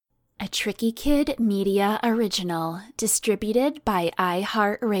a Tricky Kid Media original, distributed by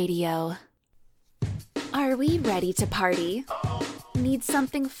iHeartRadio. Are we ready to party? Need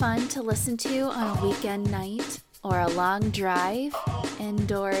something fun to listen to on a weekend night? Or a long drive?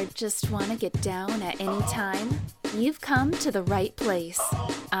 And/or just want to get down at any time? You've come to the right place.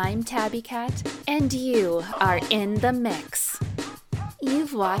 I'm Tabby Cat, and you are in the mix.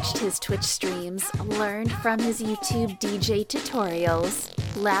 You've watched his Twitch streams, learned from his YouTube DJ tutorials,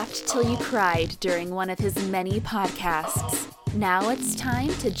 laughed till you cried during one of his many podcasts. Now it's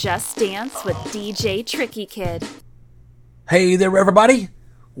time to just dance with DJ Tricky Kid. Hey there, everybody.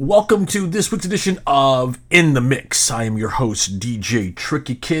 Welcome to this week's edition of In the Mix. I am your host, DJ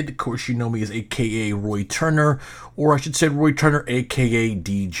Tricky Kid. Of course, you know me as AKA Roy Turner, or I should say Roy Turner, AKA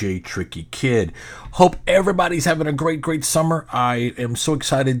DJ Tricky Kid. Hope everybody's having a great summer. I am so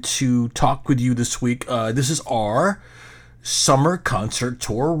excited to talk with you this week. This is our summer concert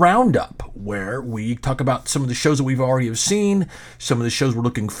tour roundup, where we talk about some of the shows that we've already have seen, some of the shows we're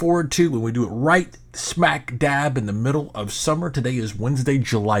looking forward to when we do it right smack dab in the middle of summer. Today is Wednesday,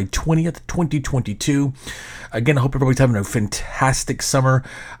 July 20th, 2022. Again, I hope everybody's having a fantastic summer.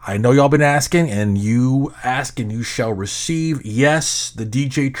 I know y'all been asking, and you ask and you shall receive. Yes, the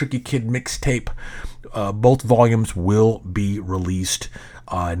DJ Tricky Kid mixtape, both volumes will be released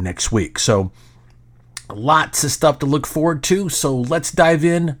next week. So lots of stuff to look forward to, so let's dive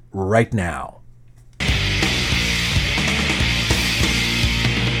in right now.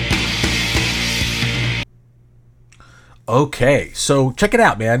 Okay, so check it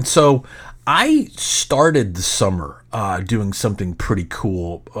out, man. So I started the summer doing something pretty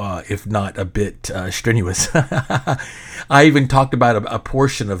cool, if not a bit strenuous. I even talked about a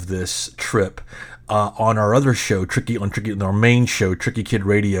portion of this trip on our other show, our main show, Tricky Kid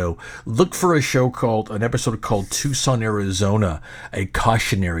Radio. Look for an episode called Tucson, Arizona, a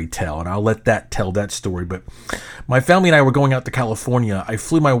cautionary tale, and I'll let that tell that story. But my family and I were going out to California. I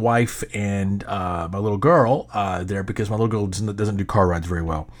flew my wife and my little girl there because my little girl doesn't do car rides very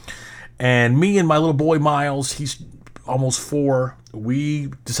well. And me and my little boy, Miles, he's almost 4, we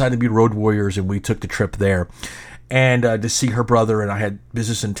decided to be road warriors, and we took the trip there. And to see her brother, and I had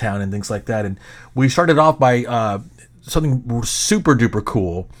business in town and things like that. And we started off by something super duper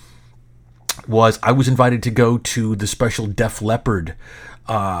cool. Was I was invited to go to the special Def Leppard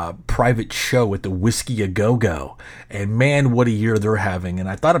private show at the Whiskey A Go Go, and man, what a year they're having. And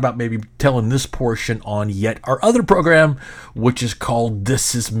I thought about maybe telling this portion on yet our other program, which is called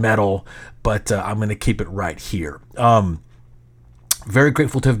This Is Metal, but I'm going to keep it right here. Very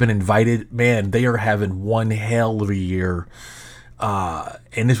grateful to have been invited. Man, they are having one hell of a year.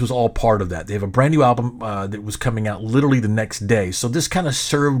 And this was all part of that. They have a brand new album that was coming out literally the next day. So this kind of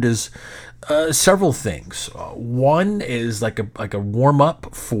served as several things. One is like a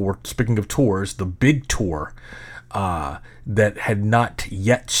warm-up for, speaking of tours, the big tour that had not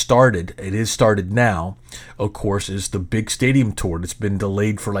yet started. It is started now, of course, is the big stadium tour. It's been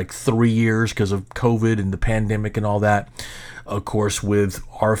delayed for like 3 years because of COVID and the pandemic and all that. Of course, with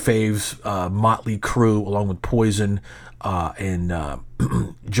our faves, Motley Crue, along with Poison and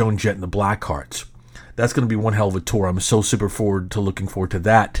Joan Jett and the Blackhearts. That's going to be one hell of a tour. I'm so super looking forward to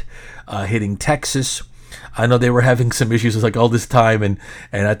that. Hitting Texas. I know they were having some issues like all this time, and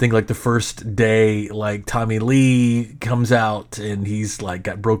I think like the first day, like Tommy Lee comes out and he's like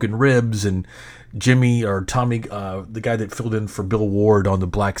got broken ribs, and Tommy, the guy that filled in for Bill Ward on the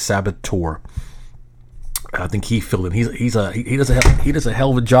Black Sabbath tour, I think he filled in. He does a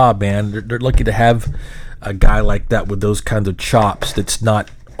hell of a job, man. They're lucky to have a guy like that with those kinds of chops that's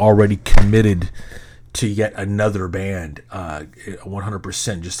not already committed to yet another band,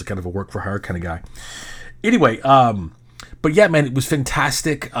 100%, just a kind of a work for hire kind of guy. Anyway, but yeah, man, it was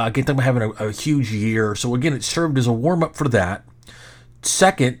fantastic. Again, I'm having a huge year. So again, it served as a warm up for that.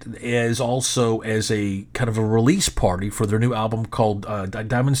 Second is also as a kind of a release party for their new album called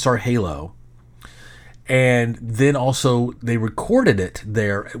Diamond Star Halo. And then also they recorded it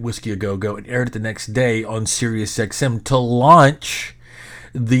there at Whiskey A Go Go and aired it the next day on Sirius XM to launch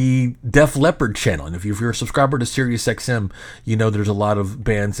the Def Leppard channel. And if you're a subscriber to Sirius XM, you know there's a lot of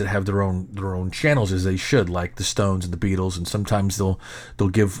bands that have their own channels, as they should, like the Stones and the Beatles. And sometimes they'll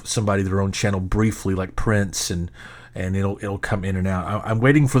give somebody their own channel briefly, like Prince, and it'll come in and out. I'm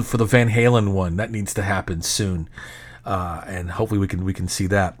waiting for the Van Halen one. That needs to happen soon, and hopefully we can see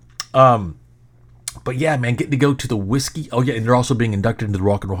that. But yeah, man, getting to go to the Whiskey. Oh yeah, and they're also being inducted into the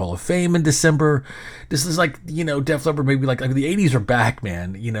Rock and Roll Hall of Fame in December. This is like, Def Leppard, maybe like the 80s are back,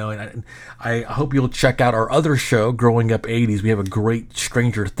 man. And I hope you'll check out our other show, Growing Up 80s. We have a great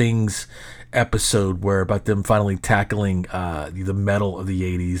Stranger Things episode where about them finally tackling the metal of the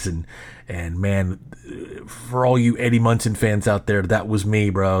 80s. And man, for all you Eddie Munson fans out there, that was me,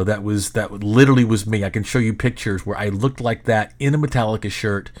 bro. That literally was me. I can show you pictures where I looked like that in a Metallica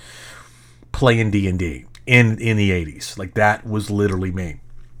shirt playing D&D in the 80s. Like, that was literally me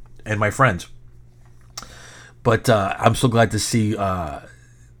and my friends. But I'm so glad to see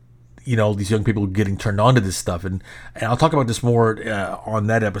these young people getting turned on to this stuff. And I'll talk about this more on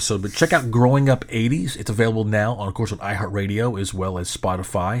that episode. But check out Growing Up 80s. It's available now, of course, on iHeartRadio as well as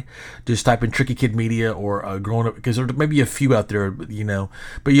Spotify. Just type in Tricky Kid Media or Growing Up, because there may be a few out there, but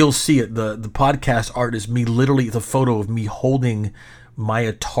you'll see it. The podcast art is me, literally the photo of me holding my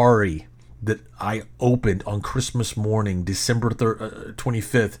Atari that I opened on Christmas morning, December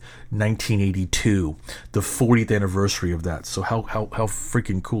 25th, 1982, the 40th anniversary of that. So how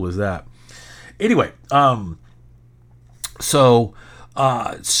freaking cool is that? Anyway, so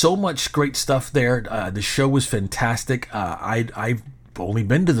much great stuff there. The show was fantastic. I've only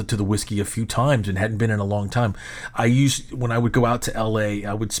been to the Whiskey a few times and hadn't been in a long time. When I would go out to LA,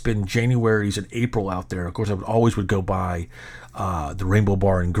 I would spend Januaries and April out there. Of course, I would go by the Rainbow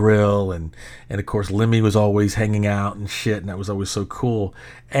Bar and Grill, and of course Lemmy was always hanging out and shit, and that was always so cool.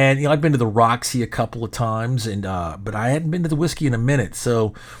 And I'd been to the Roxy a couple of times, and but I hadn't been to the Whiskey in a minute,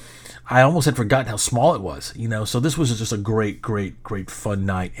 so I almost had forgotten how small it was. So this was just a great fun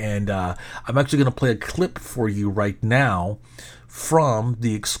night. And I'm actually going to play a clip for you right now from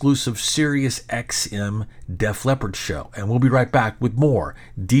the exclusive Sirius XM Def Leppard show, and we'll be right back with more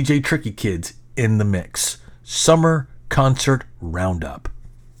DJ Tricky Kids in the Mix Summer Concert Roundup.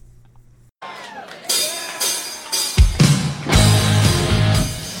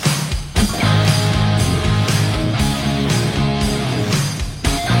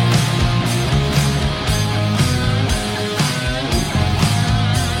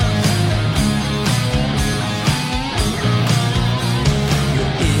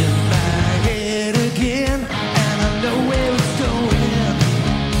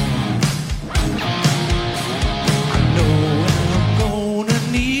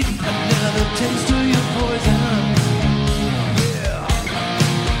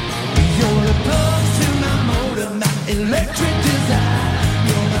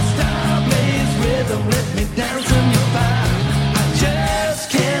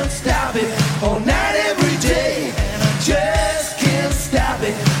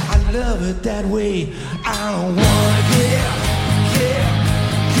 That way, I don't wanna kick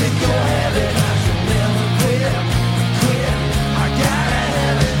your habit. I should never quit. I gotta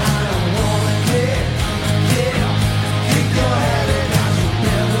have it. I don't wanna kick your habit. I should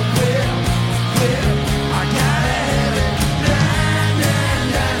never quit. I gotta have it. Na na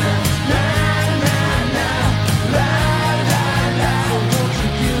na na na na la la la. So won't you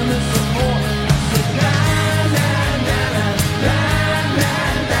give me some more? I said na na na na la la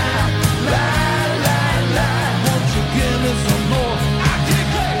la. Some more, I can't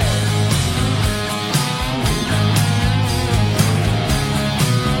play.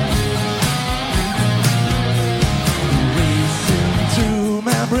 Racing through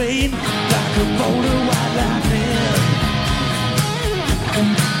my brain like a bolt of white lightning.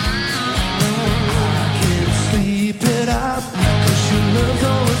 I can't sleep it up, 'cause your love's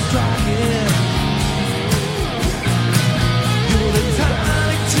always striking. You're the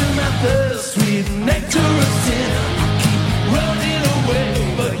tonic to my thirst, sweet nectar of sin. Running away,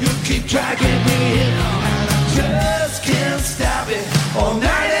 but you keep dragging me in, and I just can't stop it. All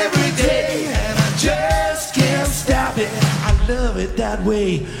night, every day, and I just can't stop it. I love it that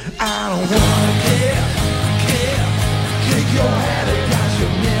way. I don't wanna kick your habit. I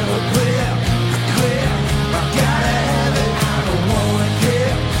should never quit. I gotta have it. I don't wanna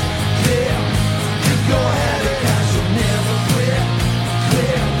kick your habit. I should never quit.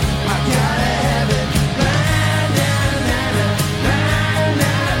 I gotta have it.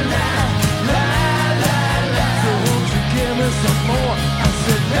 Some more. I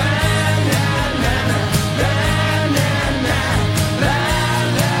said la la la la la la la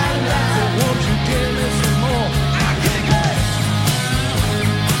la la. So won't you give me some more? I can't get.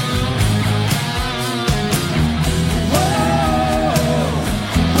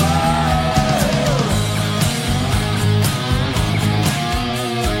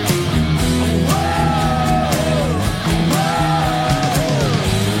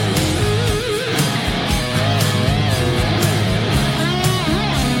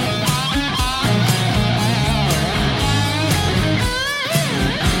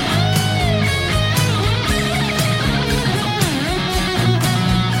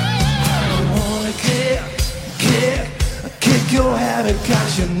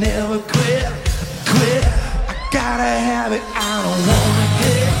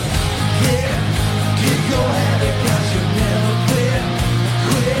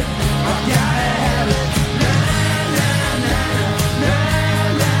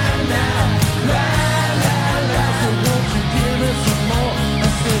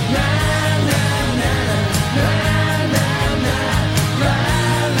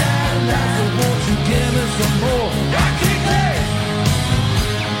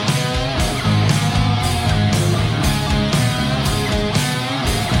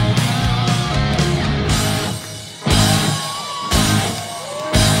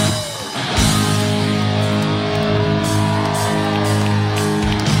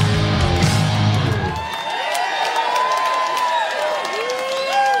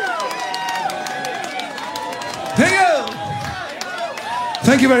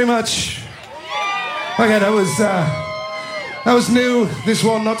 Thank you very much. Okay, that was new. This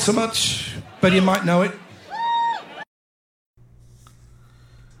one, not so much, but you might know it.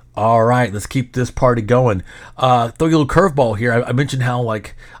 All right, let's keep this party going. Throw you a little curveball here. I mentioned how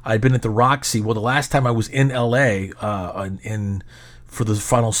like I'd been at the Roxy. Well, the last time I was in LA for the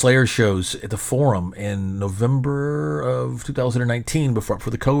final Slayer shows at the Forum in November of 2019, before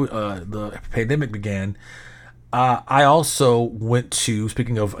the pandemic began. I also went to,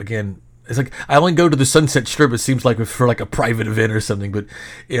 speaking of, again, it's like I only go to the Sunset Strip, it seems like, for like a private event or something, but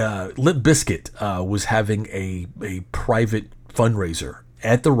Limp Bizkit was having a private fundraiser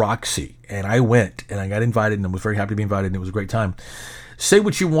at the Roxy, and I went, and I got invited, and I was very happy to be invited, and it was a great time. Say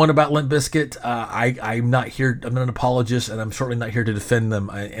what you want about Limp Bizkit. I'm not here, I'm not an apologist, and I'm certainly not here to defend them,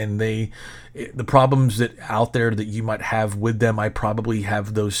 and the problems that out there that you might have with them, I probably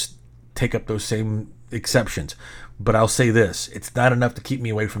have take up those same exceptions. But I'll say this, it's not enough to keep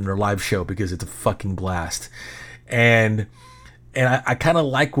me away from their live show, because it's a fucking blast. And I kind of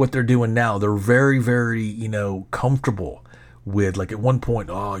like what they're doing now. They're very, very, comfortable with, like, at one point,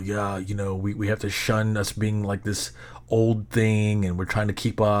 oh yeah, we have to shun us being like this old thing, and we're trying to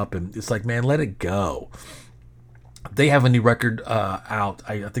keep up, and it's like, man, let it go. They have a new record out.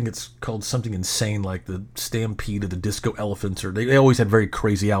 I think it's called something insane, like the Stampede of the Disco Elephants, or they always had very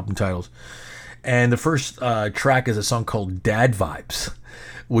crazy album titles. And the first track is a song called Dad Vibes,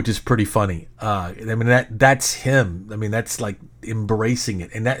 which is pretty funny. I mean, that's him. I mean, that's like embracing it.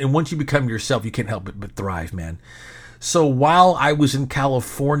 And once you become yourself, you can't help but thrive, man. So while I was in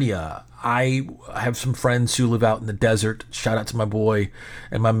California, I have some friends who live out in the desert. Shout out to my boy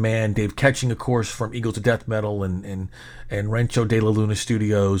and my man Dave Ketching, of course, from Eagles of Death Metal and Rancho de la Luna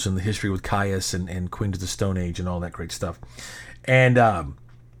Studios, and the history with Caius and Queens of the Stone Age and all that great stuff. And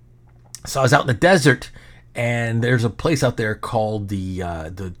so I was out in the desert, and there's a place out there called the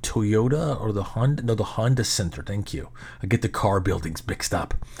Toyota or the Honda Center. Thank you. I get the car buildings mixed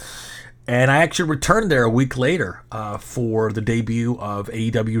up. And I actually returned there a week later for the debut of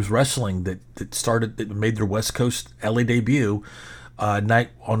AEW's wrestling that made their West Coast LA debut. Night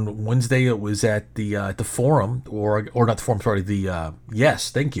on Wednesday, it was at the Forum, or not the Forum. Sorry, yes,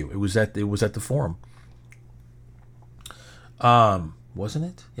 thank you. It was at the Forum. Wasn't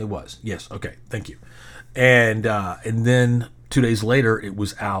it? It was. Yes. Okay. Thank you. And then 2 days later, it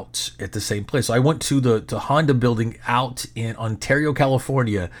was out at the same place. So I went to the Honda building out in Ontario,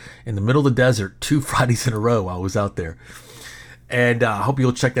 California, in the middle of the desert, 2 Fridays in a row. I was out there, and I hope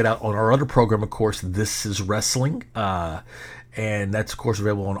you'll check that out on our other program. Of course, This Is Wrestling, and that's of course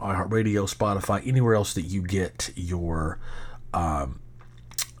available on iHeartRadio, Spotify, anywhere else that you get your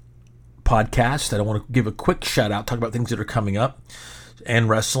podcast. I want to give a quick shout out, talk about things that are coming up. And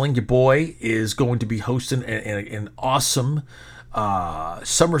wrestling, your boy is going to be hosting an awesome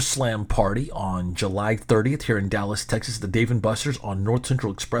SummerSlam party on July 30th here in Dallas, Texas, at the Dave & Buster's on North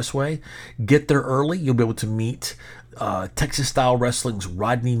Central Expressway. Get there early. You'll be able to meet Texas Style Wrestling's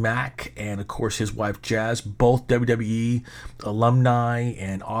Rodney Mack and, of course, his wife Jazz, both WWE alumni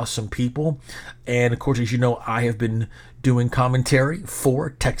and awesome people. And, of course, as you know, I have been doing commentary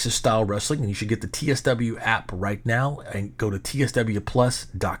for Texas Style Wrestling, and you should get the TSW app right now and go to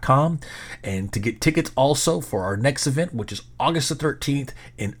tswplus.com, and to get tickets also for our next event, which is August the 13th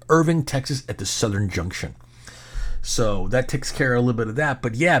in Irving, Texas at the Southern Junction. So that takes care of a little bit of that.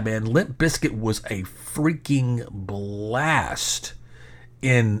 But yeah, man, Limp Bizkit was a freaking blast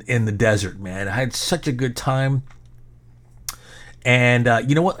in the desert, man. I had such a good time. And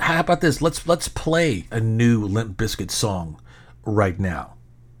you know what? How about this? Let's play a new Limp Bizkit song right now.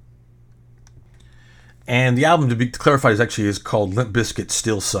 And the album, to be clarified, is called Limp Bizkit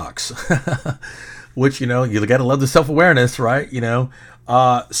Still Sucks. Which, you gotta love the self-awareness, right?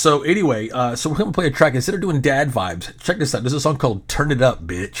 So anyway, so we're gonna play a track. Instead of doing Dad Vibes, check this out. There's a song called Turn It Up,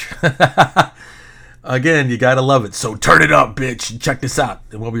 Bitch. Again, you gotta love it. So turn it up, bitch. Check this out.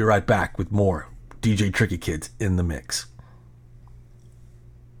 And we'll be right back with more DJ Tricky Kids in the mix.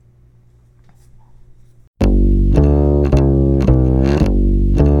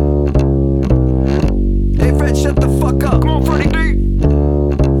 Shut the fuck up. Come on, Freddie D.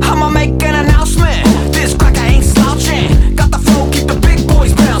 I'ma make an announcement. This cracker ain't slouching. Got the flow, keep the big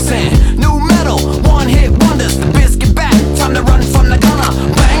boys bouncing. New metal, one hit wonders. The Bizkit back. Time to run from the gunner.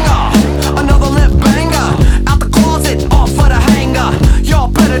 Banger, another Limp banger. Out the closet, off for the hanger. Y'all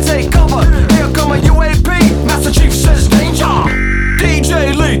better take cover. Here come a UAP. Master Chief says danger.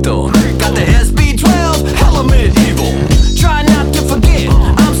 DJ Lethal. Got the SB12, hella medieval. Try not to forget,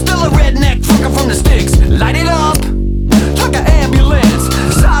 I'm still a redneck fucker from the sticks. Light it up like an ambulance.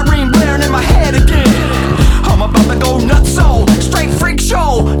 Siren blaring in my head again. I'm about to go nuts, so straight freak show.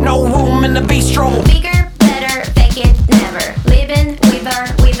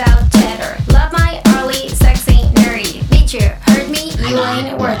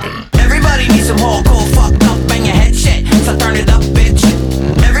 Everybody needs some hardcore fucked up, bang your head shit, so turn it up, bitch.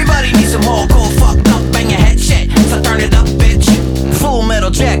 Everybody needs some hardcore fucked up, bang your head shit, so turn it up, bitch. Full metal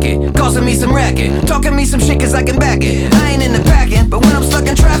jacket, causing me some racket, talking me some shit cause I can back it. I ain't in the packing, but when I'm stuck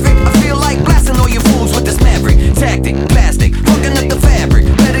in traffic, I feel like blasting all you fools with this maverick tactic, plastic, fucking up the fabric.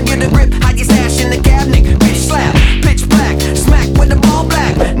 Better get a grip, hide your stash in the cabinet. Bitch slap, pitch black, smack with the ball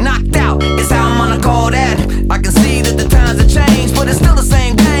black. Knocked out is how I'm gonna call that. I can see that the times have changed, but it's still the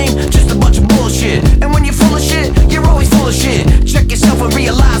same game, just a bunch of bullshit. And when you're full of shit, you're always full of shit. Check yourself and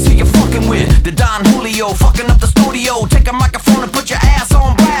realize who you're fucking with. The Don Julio, fucking up the studio. Take a microphone and put your ass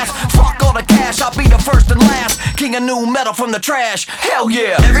on blast. Fuck all the cash, I'll be the first and last. King of new metal from the trash, hell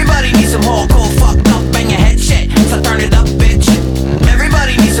yeah. Everybody needs some hardcore fucked up, bang your head shit, so turn it up, bitch.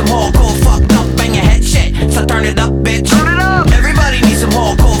 Everybody needs some hardcore fucked up, bang your head shit, so turn it up, bitch. Turn it up. Everybody needs some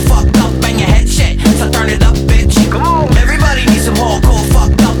hardcore fucked up, bang your head shit, so turn it up, bitch. Come on. Everybody needs some hardcore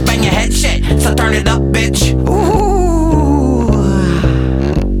fucked up, bang your head shit, so turn it up, bitch. Ooh,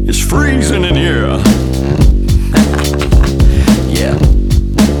 it's freezing in here. Yeah.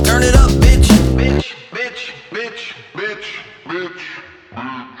 Turn it up, bitch. Bitch, bitch, bitch, bitch, bitch.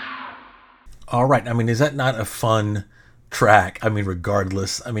 All right. I mean, is that not a fun track? I mean,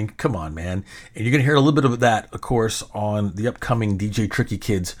 regardless. I mean, come on, man. And you're going to hear a little bit of that, of course, on the upcoming DJ Tricky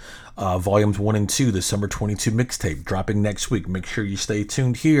Kids Volumes 1 and 2, the Summer 22 mixtape, dropping next week. Make sure you stay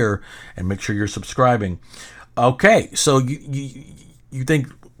tuned here and make sure you're subscribing. Okay, so you think,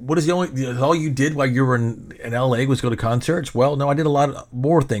 what is all you did while you were in LA was go to concerts? Well, no, I did a lot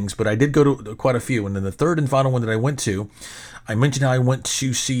more things, but I did go to quite a few. And then the third and final one that I went to, I mentioned how I went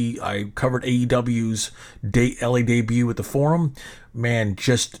to I covered AEW's LA debut at the Forum. Man,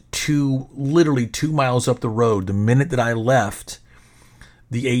 just literally 2 miles up the road, the minute that I left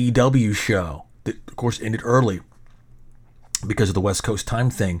the AEW show, that of course ended early because of the West Coast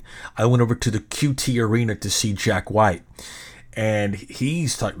time thing, I went over to the QT Arena to see Jack White. And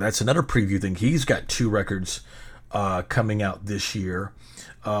that's another preview thing. He's got 2 records coming out this year.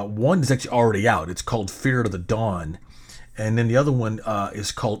 One is actually already out. It's called Fear to the Dawn. And then the other one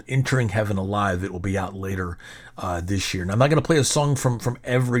is called Entering Heaven Alive. It will be out later this year. Now, I'm not going to play a song from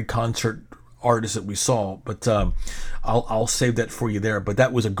every concert artist that we saw, but I'll save that for you there. But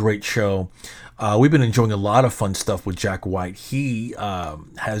that was a great show. We've been enjoying a lot of fun stuff with Jack White. He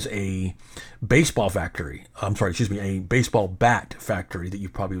has a baseball factory. A baseball bat factory that you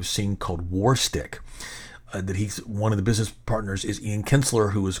probably have seen called War Stick. That he's one of the business partners is Ian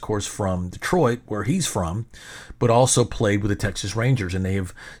Kinsler, who is of course from Detroit, where he's from, but also played with the Texas Rangers. And they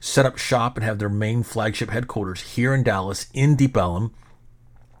have set up shop and have their main flagship headquarters here in Dallas, in Deep Ellum.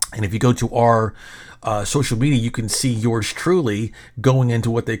 And if you go to our social media, you can see yours truly going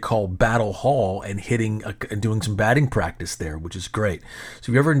into what they call Battle Hall and and doing some batting practice there, which is great. So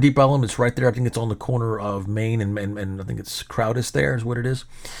if you're ever in Deep Ellum, it's right there. I think it's on the corner of Main and I think it's Crowdis there is what it is.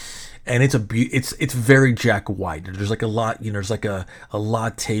 And it's very Jack White. There's like a lot, there's like a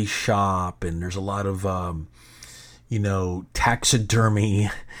latte shop, and there's a lot of taxidermy,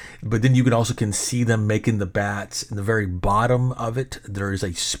 but then you can see them making the bats. In the very bottom of it, there is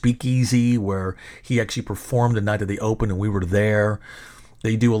a speakeasy where he actually performed the night that they opened, and we were there.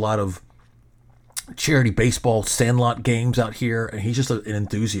 They do a lot of charity baseball sandlot games out here, and he's just an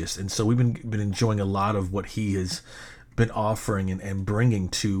enthusiast. And so we've been enjoying a lot of what he has been offering and bringing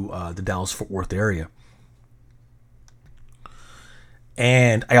to the Dallas-Fort Worth area.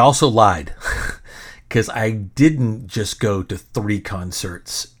 And I also lied. Because I didn't just go to 3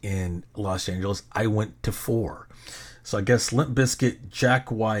 concerts in Los Angeles. I went to 4. So I guess Limp Bizkit,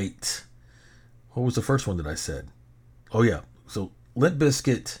 Jack White. What was the first one that I said? Oh, yeah. So Limp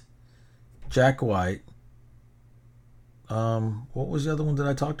Bizkit, Jack White. What was the other one that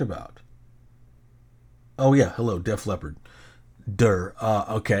I talked about? Oh, yeah. Hello, Def Leppard.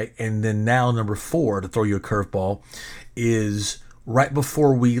 Okay. And then now number 4, to throw you a curveball, is right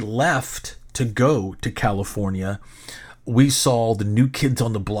before we left to go to California, we saw the New Kids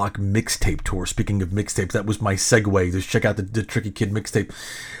on the Block mixtape tour. Speaking of mixtapes, that was my segue. Just check out the Tricky Kid mixtape.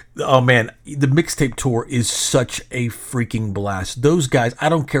 Oh man, the mixtape tour is such a freaking blast. Those guys, I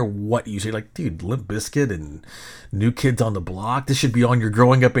don't care what you say, like, dude, Limp Bizkit and New Kids on the Block, this should be on your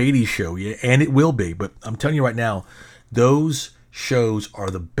Growing Up 80s show, yeah, and it will be. But I'm telling you right now, those shows are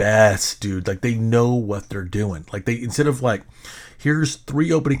the best, dude. Like, they know what they're doing. Like, they, instead of like, here's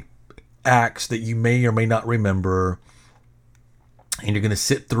 3 opening acts that you may or may not remember, and you're going to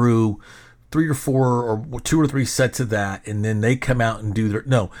sit through 3 or 4 or 2 or 3 sets of that, and then they come out and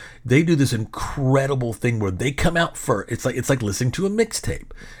they do this incredible thing where they come out first. It's like listening to a mixtape.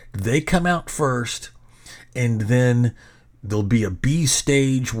 They come out first, and then There'll be a B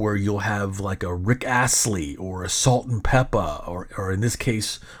stage where you'll have like a Rick Astley or a Salt and Peppa, or in this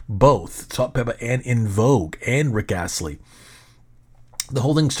case, both Salt and Peppa and In Vogue and Rick Astley. The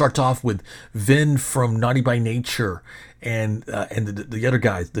whole thing starts off with Vin from Naughty by Nature and the other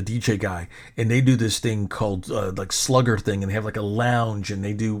guy, the DJ guy, and they do this thing called like Slugger thing, and they have like a lounge, and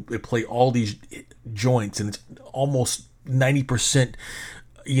they play all these joints, and it's almost 90%,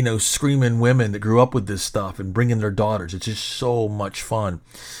 screaming women that grew up with this stuff and bringing their daughters. It's just so much fun.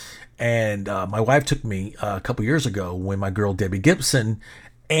 And my wife took me a couple years ago when my girl Debbie Gibson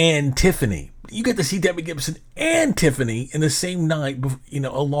and Tiffany. You get to see Debbie Gibson and Tiffany in the same night,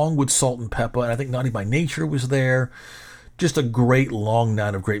 along with Salt and Peppa, and I think Naughty by Nature was there. Just a great long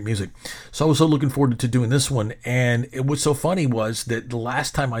night of great music. So I was so looking forward to doing this one. And what's so funny was that the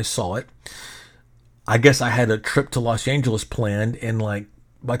last time I saw it, I guess I had a trip to Los Angeles planned, and like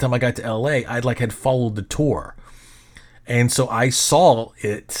by the time I got to LA, had followed the tour. And so I saw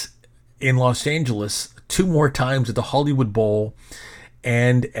it in Los Angeles 2 more times at the Hollywood Bowl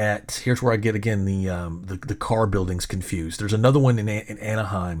and here's where I get again the car buildings confused. There's another one in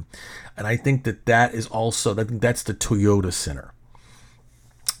Anaheim, and I think that is also, I think that's the Toyota Center.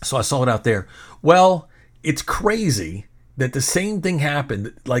 So I saw it out there. Well, it's crazy that the same thing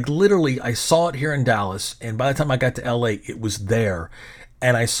happened. Like literally, I saw it here in Dallas, and by the time I got to LA, it was there.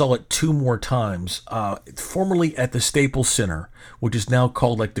 And I saw it 2 more times, formerly at the Staples Center, which is now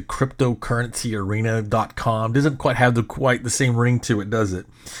called like the cryptocurrencyarena.com. Doesn't quite have quite the same ring to it, does it?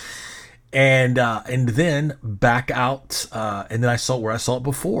 And then back out, and then I saw where I saw it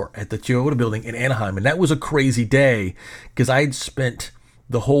before at the Toyota building in Anaheim. And that was a crazy day because I had spent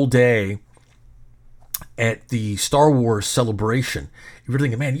the whole day at the Star Wars Celebration. You're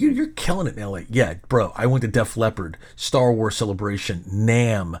thinking, man, you're killing it in LA. Yeah, bro, I went to Def Leppard, Star Wars Celebration,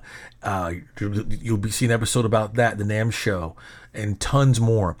 NAMM. You'll be seeing an episode about that, the NAMM show, and tons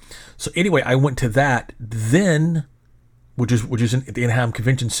more. So anyway, I went to that, then, which is at the Anaheim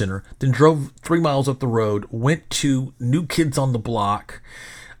Convention Center, then drove 3 miles up the road, went to New Kids on the Block,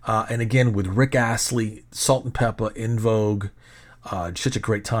 and again with Rick Astley, Salt and Peppa, In Vogue. Such a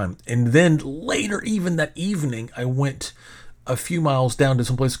great time. And then later, even that evening, I went a few miles down to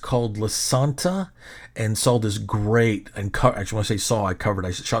some place called La Santa and saw this great, and actually when I say saw, I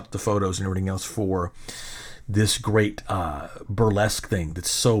shot the photos and everything else for this great burlesque thing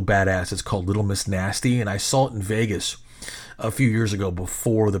that's so badass. It's called Little Miss Nasty, and I saw it in Vegas a few years ago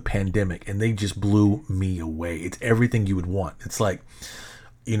before the pandemic, and they just blew me away. It's everything you would want. It's like,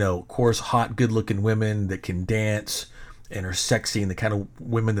 of course, hot, good-looking women that can dance and are sexy, and the kind of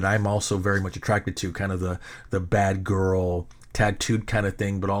women that I'm also very much attracted to, kind of the bad girl, tattooed kind of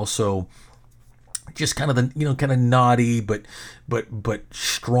thing, but also just kind of the, kind of naughty, but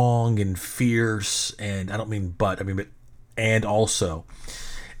strong and fierce. And I don't mean but also.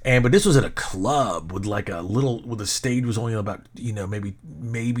 But this was at a club with the stage was only about,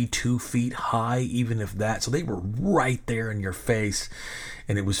 maybe 2 feet high, even if that. So they were right there in your face,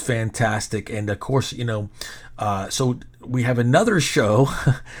 and it was fantastic. And of course, so we have another show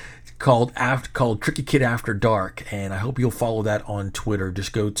called Tricky Kid After Dark, and I hope you'll follow that on Twitter.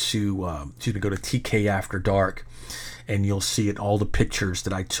 Just go to TK After Dark, and you'll see it. All the pictures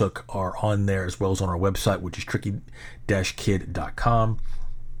that I took are on there, as well as on our website, which is tricky-kid.com.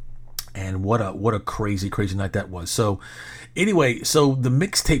 And what a crazy night that was. So anyway, so the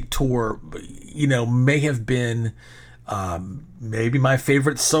mixtape tour, may have been maybe my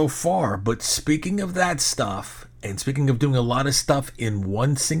favorite so far. But speaking of that stuff, and speaking of doing a lot of stuff in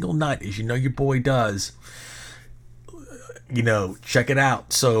one single night, as your boy does, check it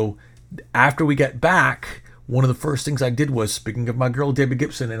out. So after we got back, one of the first things I did was, speaking of my girl Debbie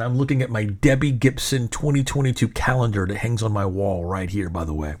Gibson, and I'm looking at my Debbie Gibson 2022 calendar that hangs on my wall right here, by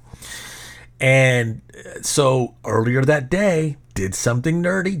the way. And so earlier that day, did something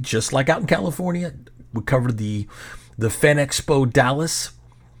nerdy, just like out in California. We covered the Fan Expo Dallas,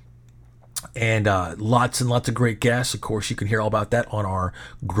 and lots and lots of great guests. Of course, you can hear all about that on our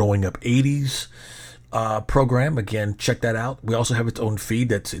Growing Up 80s program. Again, check that out. We also have its own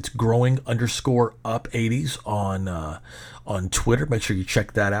feed. It's growing_up80s on Twitter. Make sure you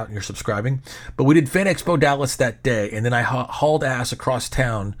check that out and you're subscribing. But we did Fan Expo Dallas that day, and then I hauled ass across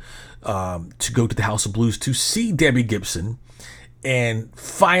town to go to the House of Blues to see Debbie Gibson, and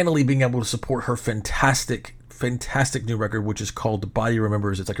finally being able to support her fantastic new record, which is called The Body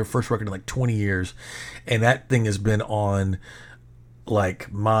Remembers. It's like her first record in like 20 years, and that thing has been on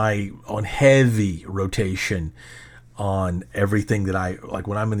heavy rotation on everything that I like.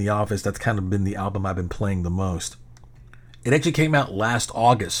 When I'm in the office, that's kind of been the album I've been playing the most. It actually came out last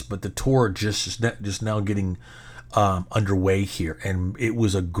August, but the tour just now getting underway here, and it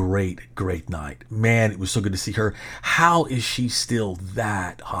was a great night. Man, it was so good to see her. How is she still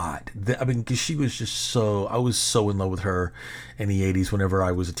that hot? I mean, because she was just so, I was so in love with her in the 80s whenever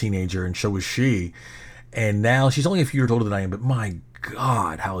I was a teenager, and so was she. And now she's only a few years older than I am, but my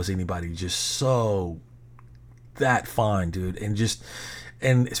God, how is anybody just so that fine, dude?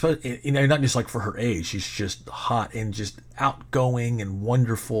 And especially, you know, not just like for her age, she's just hot and just outgoing and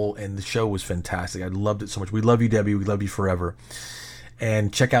wonderful. And the show was fantastic. I loved it so much. We love you, Debbie. We love you forever.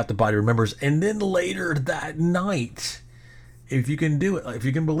 And check out The Body Remembers. And then later that night, if you can do it, if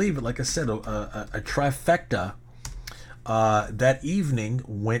you can believe it, like I said, a trifecta that evening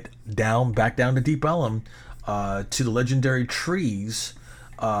went back down to Deep Ellum to the legendary Trees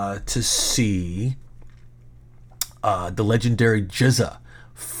to see the legendary GZA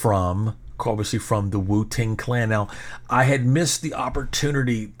obviously from the Wu-Tang Clan. Now, I had missed the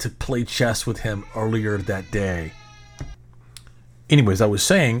opportunity to play chess with him earlier that day. Anyways, I was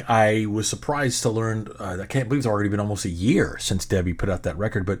saying I was surprised to learn, I can't believe it's already been almost a year since Debbie put out that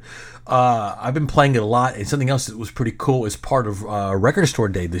record, but I've been playing it a lot, and something else that was pretty cool as part of Record Store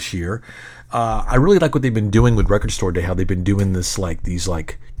Day this year. I really like what they've been doing with Record Store Day, how they've been doing this, like, these,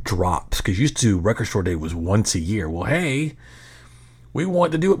 like, drops, because used to Record Store Day was once a year. Well, hey, we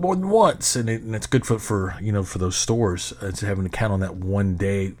want to do it more than once, and it's good for you know, for those stores to having to count on that 1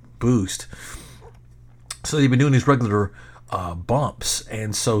 day boost. So they've been doing these regular bumps,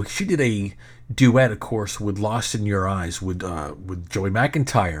 and so she did a duet, of course, with "Lost in Your Eyes" with Joey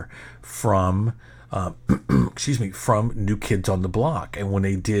McIntyre from from New Kids on the Block. And when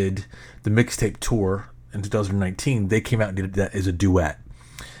they did the mixtape tour in 2019, they came out and did that as a duet.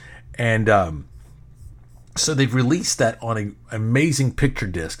 And so they've released that on an amazing picture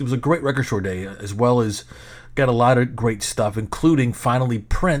disc. It was a great Record Store Day, as well as got a lot of great stuff, including finally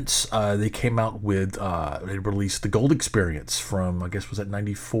Prince. They came out with, they released the Gold Experience from, I guess, was that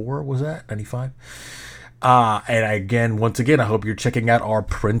 94? Was that 95? And once again, I hope you're checking out our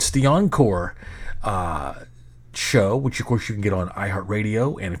Prince the Encore show, which of course you can get on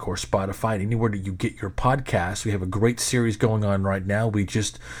iHeartRadio and of course Spotify and anywhere that you get your podcasts. We have a great series going on right now. We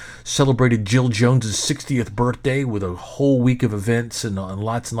just celebrated Jill Jones's 60th birthday with a whole week of events and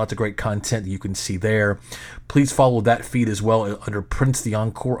lots of great content that you can see there. Please follow that feed as well under Prince the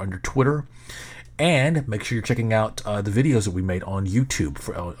Encore under Twitter, and make sure you're checking out the videos that we made on YouTube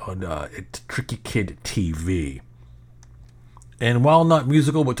on Tricky Kid TV. And while not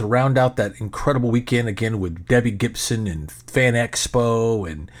musical, but to round out that incredible weekend again with Debbie Gibson and Fan Expo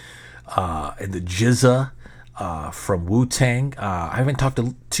and the GZA from Wu-Tang. I haven't talked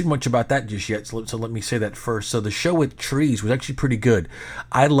too much about that just yet, so let me say that first. So the show with Trees was actually pretty good.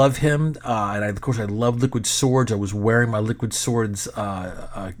 I love him, and of course I love Liquid Swords. I was wearing my Liquid Swords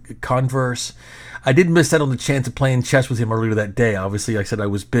Converse. I did miss out on the chance of playing chess with him earlier that day. Obviously, like I said, I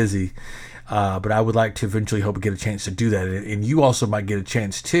was busy. But I would like to eventually hope to get a chance to do that. And you also might get a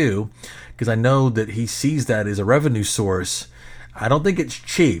chance too, because I know that he sees that as a revenue source. I don't think it's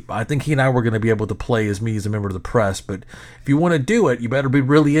cheap. I think he and I were going to be able to play as me as a member of the press. But if you want to do it, you better be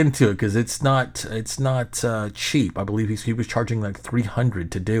really into it, because it's not cheap. I believe he was charging like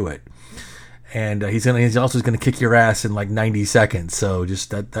 $300 to do it. And he's also going to kick your ass in like 90 seconds. So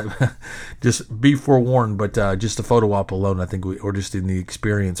just that just be forewarned. But just the photo op alone, I think, or just in the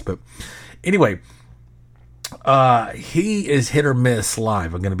experience. But anyway, he is hit or miss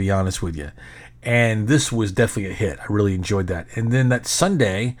live, I'm going to be honest with you. And this was definitely a hit. I really enjoyed that. And then that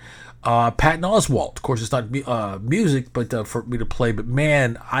Sunday, Patton Oswalt. Of course, it's not music, but for me to play. But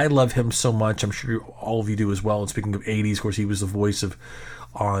man, I love him so much. I'm sure all of you do as well. And speaking of 80s, of course, he was the voice of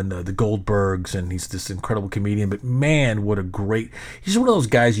on the Goldbergs, and he's this incredible comedian. But man, what a great! He's one of those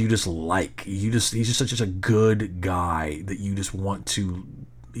guys you just like. He's just such a good guy that you just want to.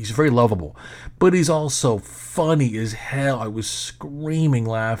 He's very lovable, but he's also funny as hell. I was screaming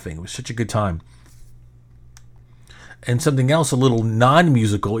laughing. It was such a good time. And something else a little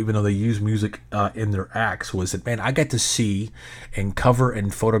non-musical, even though they use music in their acts, was that, man, I got to see and cover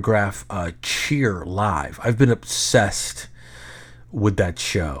and photograph Cheer live. I've been obsessed with that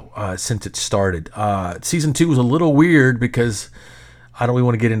show since it started. Season 2 was a little weird because I don't really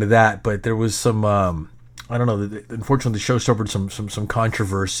want to get into that, but there was some, I don't know, unfortunately the show suffered some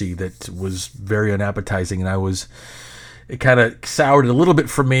controversy that was very unappetizing, and it kind of soured it a little bit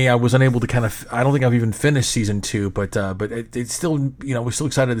for me. I was unable to I don't think I've even finished season 2, but it's still, we're still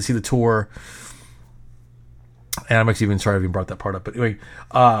excited to see the tour. And I'm actually even sorry I even brought that part up. But anyway,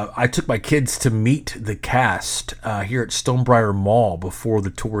 I took my kids to meet the cast here at Stonebriar Mall before the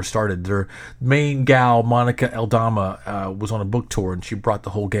tour started. Their main gal, Monica Eldama, was on a book tour, and she brought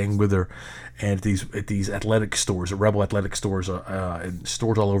the whole gang with her. And at these athletic stores, at Rebel Athletic stores, and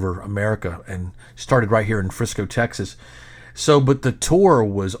stores all over America, and started right here in Frisco, Texas. So, but the tour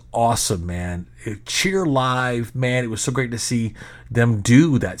was awesome, man. Cheer live, man. It was so great to see them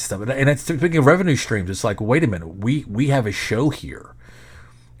do that stuff. And it's, speaking of revenue streams, it's like, wait a minute, we have a show here.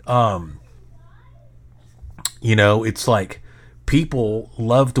 It's like people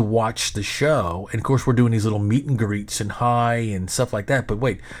love to watch the show, and of course we're doing these little meet and greets and hi and stuff like that. But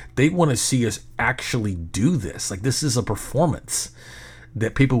wait, they want to see us actually do this. Like, this is a performance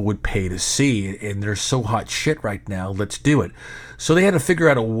that people would pay to see, and they're so hot shit right now, let's do it. So they had to figure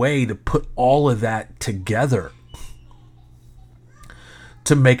out a way to put all of that together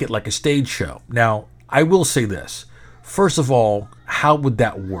to make it like a stage show. Now, I will say this. First of all, how would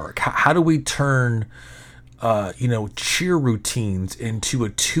that work? How do we turn cheer routines into a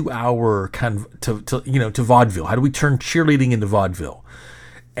 2-hour kind of to vaudeville? How do we turn cheerleading into vaudeville?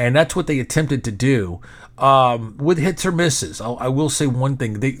 And that's what they attempted to do. With hits or misses. I will say one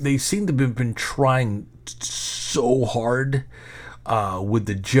thing. They seem to have been trying so hard with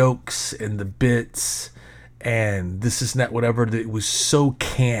the jokes and the bits and this is not whatever. It was so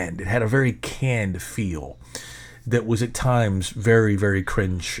canned. It had a very canned feel that was at times very, very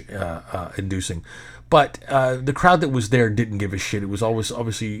cringe inducing. But the crowd that was there didn't give a shit. It was always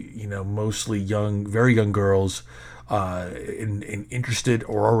obviously, mostly young, very young girls interested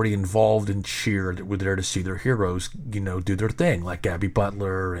or already involved in cheer that were there to see their heroes, do their thing, like Gabby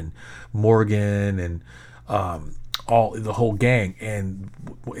Butler and Morgan and all the whole gang, and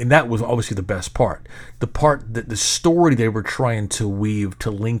that was obviously the best part. The part that the story they were trying to weave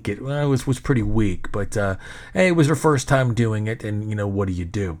to link it, was pretty weak. But hey, it was their first time doing it, and what do you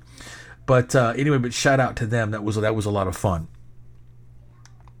do? But anyway, but shout out to them. That was a lot of fun.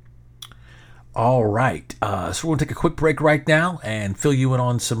 All right, so we're going to take a quick break right now and fill you in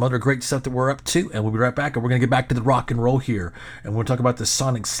on some other great stuff that we're up to, and we'll be right back, and we're going to get back to the rock and roll here, and we're going to talk about the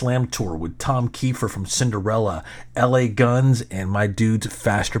Sonic Slam Tour with Tom Kiefer from Cinderella, LA Guns, and my dude's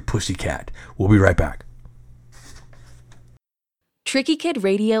Faster Pussycat. We'll be right back. Tricky Kid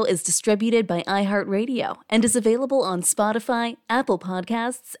Radio is distributed by iHeartRadio and is available on Spotify, Apple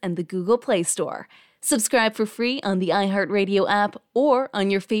Podcasts, and the Google Play Store. Subscribe for free on the iHeartRadio app or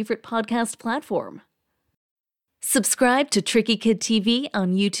on your favorite podcast platform. Subscribe to Tricky Kid TV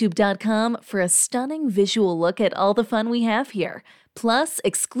on YouTube.com for a stunning visual look at all the fun we have here, plus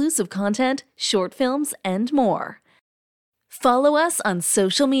exclusive content, short films, and more. Follow us on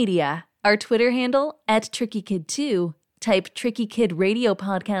social media. Our Twitter handle @TrickyKid2, type Tricky Kid Radio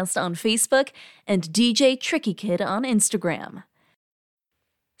Podcast on Facebook, and DJ Tricky Kid on Instagram.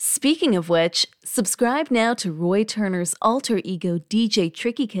 Speaking of which, subscribe now to Roy Turner's alter ego DJ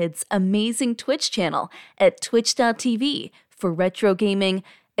Tricky Kid's amazing Twitch channel at twitch.tv for retro gaming,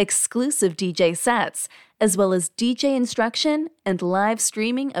 exclusive DJ sets, as well as DJ instruction and live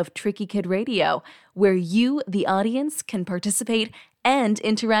streaming of Tricky Kid Radio, where you, the audience, can participate and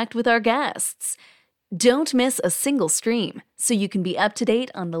interact with our guests. Don't miss a single stream, so you can be up to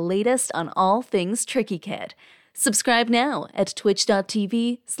date on the latest on all things Tricky Kid. Subscribe now at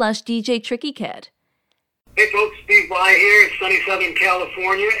twitch.tv/DJ Tricky Kid. Hey folks, Steve Vai here, sunny Southern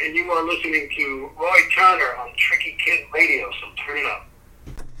California, and you are listening to Roy Turner on Tricky Kid Radio, so turn it up.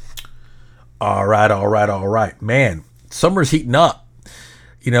 All right. Man, summer's heating up.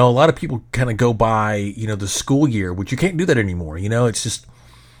 A lot of people kind of go by, the school year, which you can't do that anymore. It's just,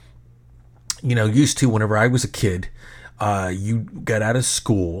 used to whenever I was a kid, you got out of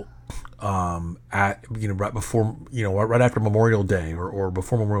school right before, right after Memorial Day or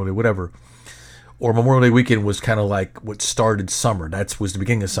before Memorial Day, whatever, or Memorial Day weekend was kind of like what started summer. That was the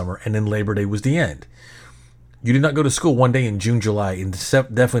beginning of summer, and then Labor Day was the end. You did not go to school one day in June, July, and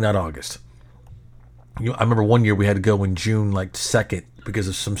definitely not August. I remember one year we had to go in June, 2nd, because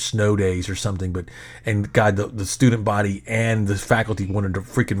of some snow days or something. And God, the student body and the faculty wanted to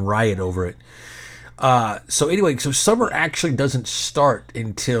freaking riot over it. So anyway, summer actually doesn't start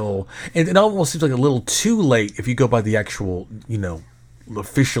until, and it almost seems like a little too late if you go by the actual,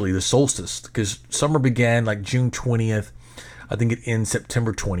 officially the solstice, because summer began June 20th. I think it ends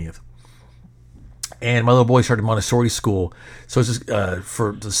September 20th. And my little boy started Montessori school, so it's just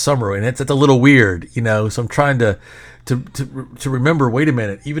for the summer, and it's a little weird, So I'm trying to remember. Wait a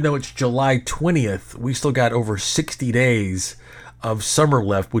minute, even though it's July 20th, we still got over 60 days of summer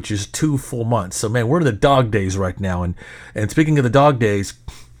left, which is 2 full months. So man, we're in the dog days right now. And speaking of the dog days,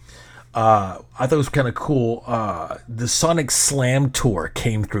 I thought it was kind of cool. The Sonic Slam Tour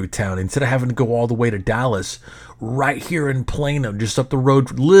came through town. Instead of having to go all the way to Dallas, right here in Plano, just up the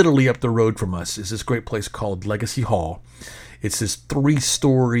road, literally up the road from us, is this great place called Legacy Hall. It's this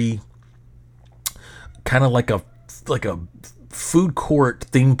 3-story, kind of like a food court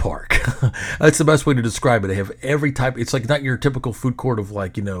theme park. That's the best way to describe it. They have every type. It's like not your typical food court of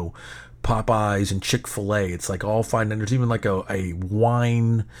like, you know, Popeyes and Chick-fil-A. It's like all fine. And there's even like a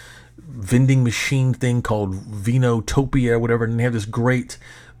wine vending machine thing called Vinotopia or whatever. And they have this great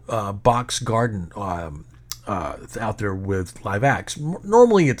box garden out there with live acts.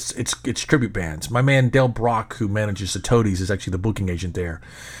 Normally it's tribute bands. My man Dale Brock, who manages the Toadies, is actually the booking agent there.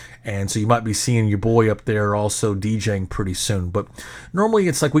 And so you might be seeing your boy up there also DJing pretty soon. But normally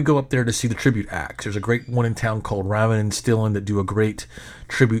it's like we go up there to see the tribute acts. There's a great one in town called Ramen and Stillin' that do a great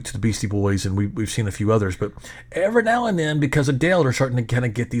tribute to the Beastie Boys, and we've seen a few others. But every now and then, because of Dale, they're starting to kind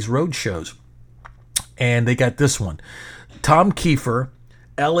of get these road shows. And they got this one. Tom Kiefer,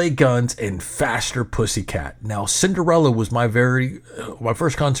 LA Guns, and Faster Pussycat. Now, Cinderella was my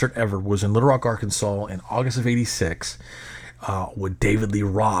first concert ever was in Little Rock, Arkansas in August of '86. With David Lee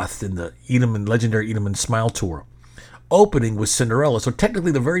Roth in the legendary Edelman Smile Tour. Opening was Cinderella. So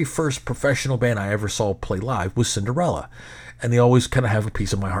technically the very first professional band I ever saw play live was Cinderella. And they always kind of have a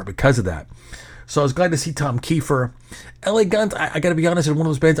piece of my heart because of that. So I was glad to see Tom Kiefer. LA Guns, I got to be honest, is one of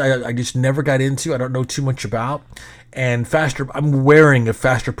those bands I just never got into. I don't know too much about. And I'm wearing a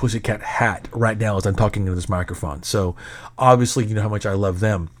Faster Pussycat hat right now as I'm talking into this microphone. So obviously you know how much I love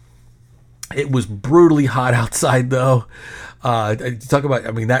them. It was brutally hot outside, though. Talk about,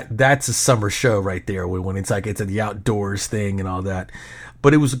 I mean, that's a summer show right there when it's like it's the outdoors thing and all that.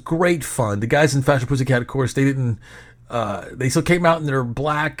 But it was great fun. The guys in Faster Pussycat, of course, they still came out in their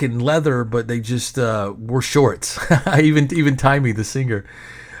black and leather, but they just wore shorts. even Timmy, the singer.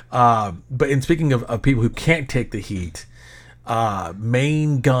 But in speaking of people who can't take the heat,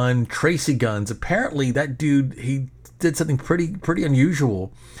 Main Gun, Tracy Guns, apparently that dude, he did something pretty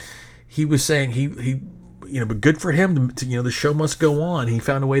unusual. He was saying he but good for him to the show must go on. He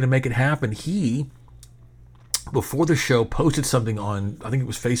found a way to make it happen. He, before the show, posted something on, I think it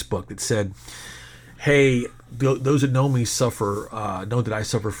was Facebook, that said, hey, those that know me know that I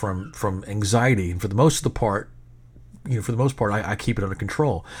suffer from anxiety. And for the most part, I keep it under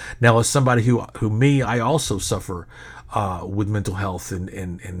control. Now, as somebody who I also suffer with mental health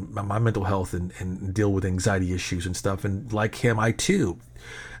and my mental health and deal with anxiety issues and stuff. And like him, I too,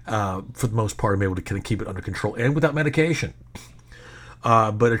 for the most part, I'm able to kind of keep it under control and without medication.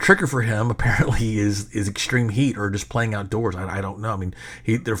 But a trigger for him apparently is extreme heat or just playing outdoors. I don't know. I mean,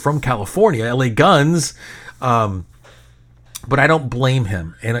 they're from California, LA Guns, but I don't blame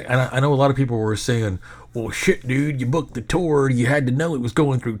him. And I know a lot of people were saying, well, shit, dude, you booked the tour. You had to know it was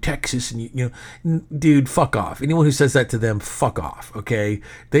going through Texas. And, dude, fuck off. Anyone who says that to them, fuck off, okay?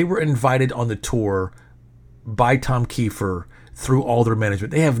 They were invited on the tour by Tom Kiefer through all their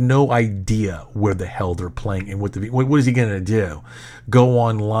management. They have no idea where the hell they're playing and what is he going to do? Go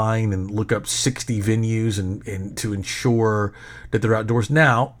online and look up 60 venues and to ensure that they're outdoors.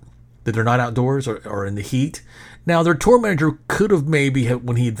 Now, that they're not outdoors or in the heat. Now, their tour manager could have maybe,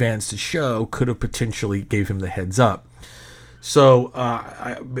 when he advanced the show, could have potentially gave him the heads up. So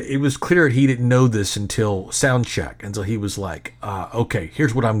it was clear he didn't know this until sound check. And so he was like, okay,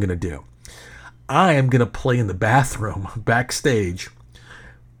 here's what I'm going to do. I am going to play in the bathroom backstage,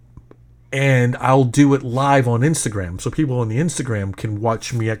 and I'll do it live on Instagram. So people on the Instagram can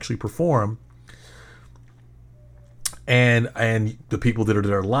watch me actually perform. And the people that are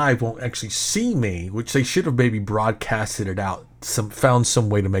there live won't actually see me, which they should have maybe broadcasted it out. Found some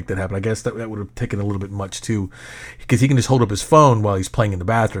way to make that happen. I guess that would have taken a little bit much too, because he can just hold up his phone while he's playing in the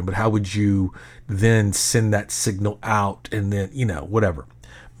bathroom. But how would you then send that signal out and then, whatever.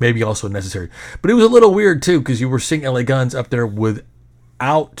 Maybe also necessary. But it was a little weird too, because you were seeing LA Guns up there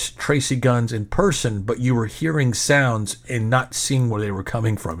without Tracy Guns in person, but you were hearing sounds and not seeing where they were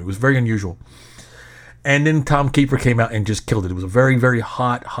coming from. It was very unusual. And then Tom Kiefer came out and just killed it. It was a very, very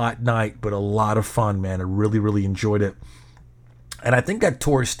hot night, but a lot of fun, man. I really, really enjoyed it. And I think that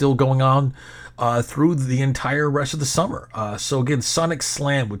tour is still going on through the entire rest of the summer. So again, Sonic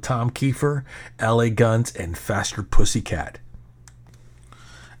Slam with Tom Kiefer, LA Guns, and Faster Pussycat.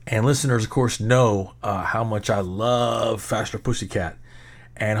 And listeners, of course, know how much I love Faster Pussycat.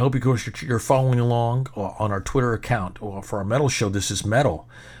 And I hope, of course, you're following along on our Twitter account or for our metal show, This Is Metal.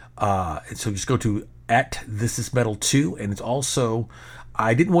 And so just go to @ThisIsMetal2. And it's also,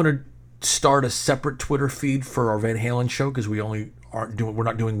 I didn't want to start a separate Twitter feed for our Van Halen show because we're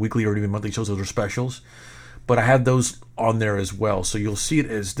not doing weekly or even monthly shows. Those are specials. but I have those on there as well. So you'll see it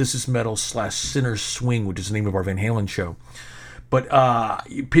as This Is Metal / Sinner's Swing, which is the name of our Van Halen show. But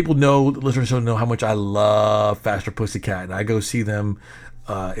people know, listeners don't know how much I love Faster Pussycat, and I go see them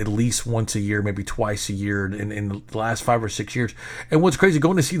at least once a year, maybe twice a year in the last 5 or 6 years. And what's crazy,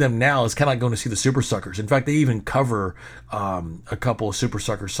 going to see them now is kind of like going to see the Super Suckers. In fact, they even cover a couple of Super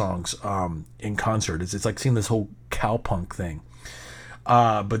Sucker songs in concert. It's like seeing this whole cowpunk thing.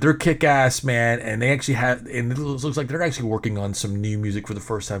 But they're kick-ass, man, and they actually have, and it looks like they're actually working on some new music for the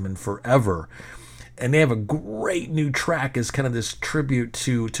first time in forever. And they have a great new track as kind of this tribute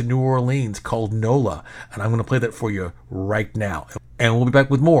to New Orleans called NOLA. And I'm going to play that for you right now. And we'll be back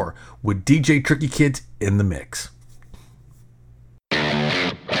with more with DJ Tricky Kid in the mix.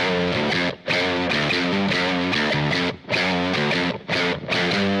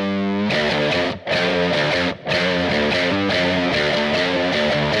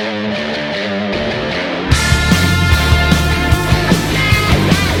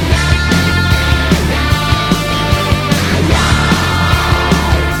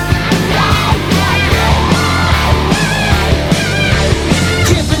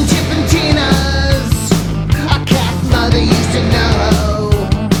 Tippin' Tina's, a cat mother used to know.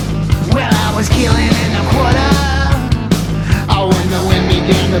 Well, I was killing in the quarter, oh, when the wind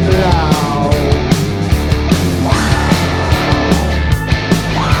began to blow.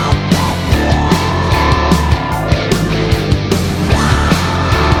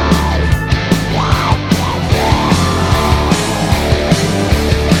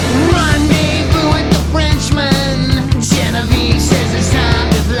 Rendezvous with the Frenchman, Genevieve says it's time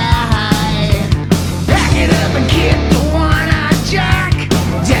to fly. Pack it up and kick the one-eyed jack.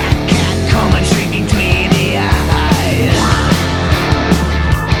 That cat coming straight between the eyes.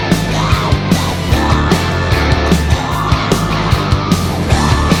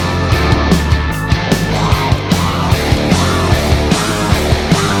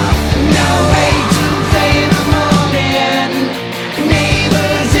 No way to play in the morning.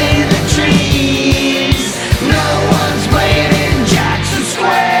 Neighbors in the trees. No one's playing in Jackson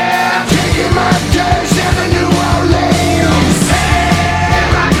Square. Taking my days in the New Orleans. Hey,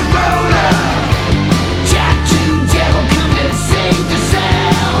 rock and roller. Tattoo devil come to sing the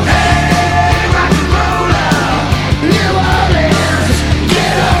sound. Hey, rock and roller. New Orleans,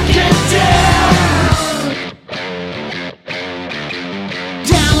 get up, get down.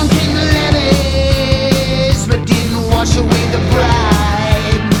 Down came the levees, but didn't wash away the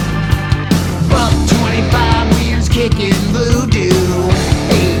pride. Buck 25 wheels kicking voodoo.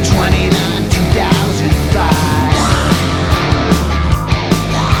 8/29, 2005.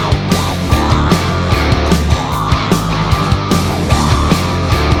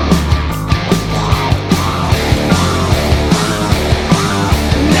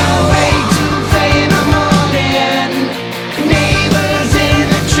 No way to play in the morning. Neighbors in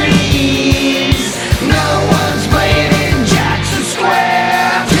the trees. No one's playing in Jackson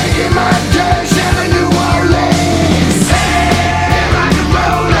Square. Taking my days in the New Orleans. Hey, rock and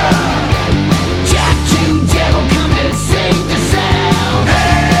roller. Tattoo devil come to sing the sound.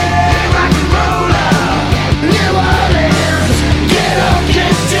 Hey, rock and roller. New Orleans, get up,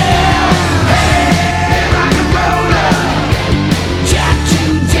 get down. Hey, rock and roller.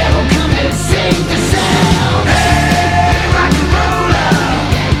 Tattoo devil come to sing the sound. Hey, rock and roller.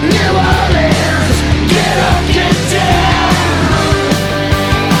 New Orleans, get up, get down.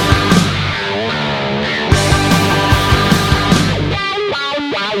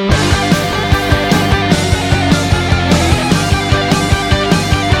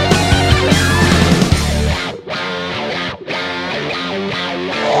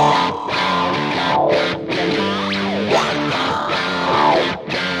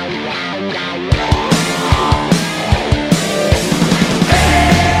 Hey,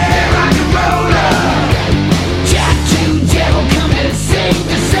 rock and roller. Tattoo devil come to sing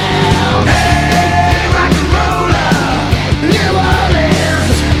the sound. Hey, rock and roller. New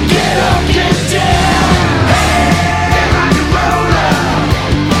Orleans, get up, get down. Hey, rock and roller.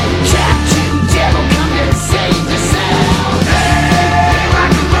 Tattoo devil come to sing the sound. Hey,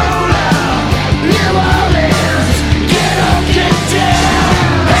 rock and roller. New Orleans, get up, get down.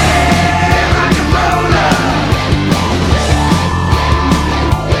 Hey, rock and roller.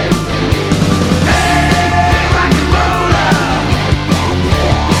 Hey, rock and roller.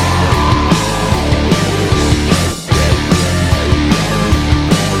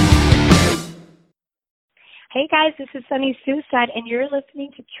 Hey guys, this is Sunny Suicide, and you're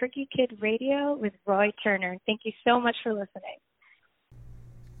listening to Tricky Kid Radio with Roy Turner. Thank you so much for listening.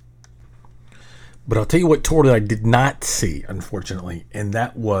 But I'll tell you what tour that I did not see, unfortunately, and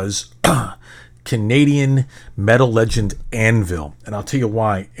that was Canadian metal legend Anvil, and I'll tell you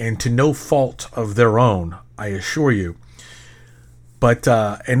why. And to no fault of their own, I assure you. But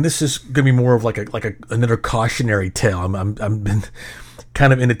and this is going to be more of like another cautionary tale. I'm been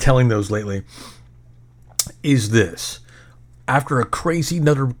kind of into telling those lately. Is this after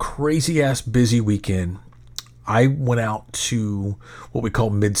another crazy ass busy weekend? I went out to what we call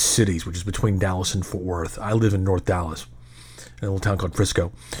Mid Cities, which is between Dallas and Fort Worth. I live in North Dallas, in a little town called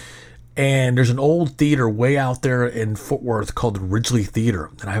Frisco. And there's an old theater way out there in Fort Worth called the Ridgely Theater.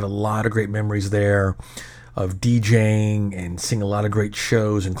 And I have a lot of great memories there of DJing and seeing a lot of great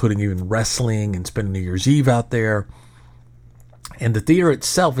shows, including even wrestling, and spending New Year's Eve out there. And the theater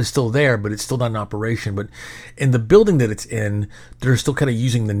itself is still there, but it's still not in operation. But in the building that it's in, they're still kind of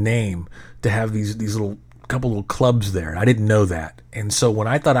using the name to have these couple little clubs there. I didn't know that. And so when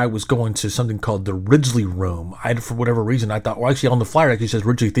I thought I was going to something called the Ridgely Room, for whatever reason, I thought, well, actually on the flyer it actually says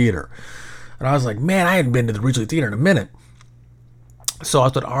Ridgely Theater. And I was like, man, I hadn't been to the Ridgely Theater in a minute. So I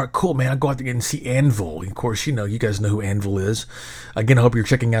thought, all right, cool, man, I'll go out there and see Anvil. And of course, you guys know who Anvil is. Again, I hope you're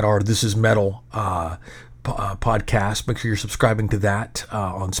checking out our This Is Metal podcast. Make sure you're subscribing to that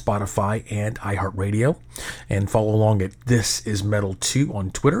on Spotify and iHeartRadio. And follow along at This Is Metal 2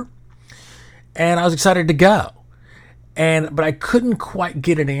 on Twitter. And I was excited to go. But I couldn't quite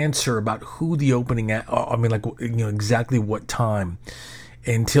get an answer about who the opening, exactly what time,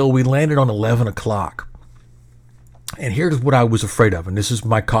 until we landed on 11 o'clock. And here's what I was afraid of, and this is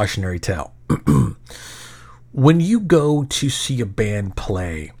my cautionary tale. When you go to see a band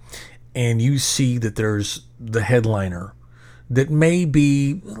play, and you see that there's the headliner that may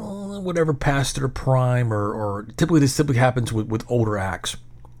be whatever past their prime, or this typically happens with older acts.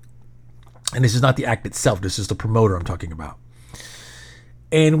 And this is not the act itself. This is the promoter I'm talking about.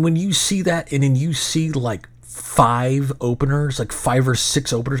 And when you see that, and then you see like 5 openers, like 5 or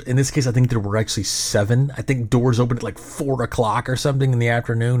 6 openers. In this case, I think there were actually 7. I think doors opened at like 4 o'clock or something in the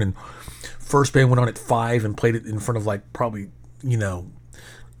afternoon. And first band went on at 5 and played it in front of like probably,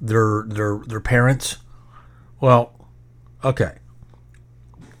 their parents. Well, okay.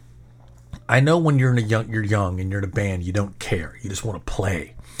 I know when you're young and you're in a band, you don't care. You just want to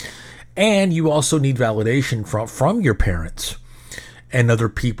play. And you also need validation from your parents and other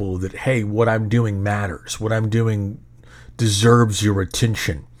people that, hey, what I'm doing matters. What I'm doing deserves your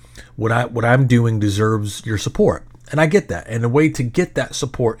attention. What I'm doing deserves your support. And I get that. And the way to get that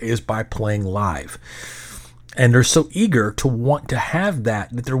support is by playing live. And they're so eager to want to have that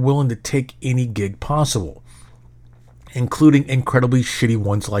they're willing to take any gig possible, including incredibly shitty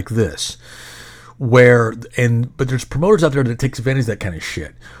ones like this. But there's promoters out there that takes advantage of that kind of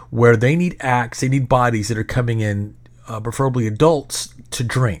shit, where they need acts, they need bodies that are coming in, preferably adults, to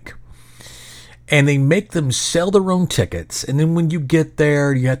drink. And they make them sell their own tickets. And then when you get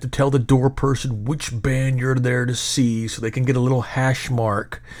there, you have to tell the door person which band you're there to see so they can get a little hash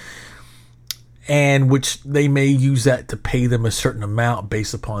mark. And which they may use that to pay them a certain amount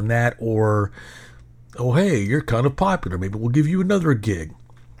based upon that. Or, oh, hey, you're kind of popular. Maybe we'll give you another gig.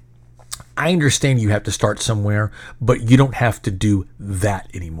 I understand you have to start somewhere, but you don't have to do that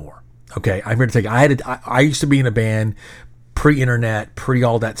anymore. Okay, I'm here to tell you, I used to be in a band pre-internet, pre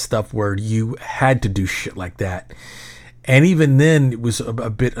all that stuff where you had to do shit like that. And even then, it was a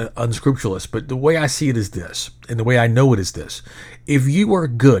bit unscrupulous. But the way I see it is this, and the way I know it is this. If you are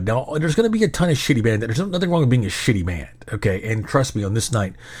good, now there's going to be a ton of shitty bands. There's nothing wrong with being a shitty band, okay? And trust me, on this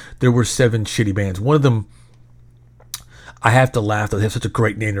night, there were 7 shitty bands. One of them, I have to laugh. They have such a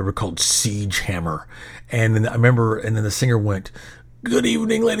great name. They were called Siege Hammer. And then I remember, and then the singer went, "Good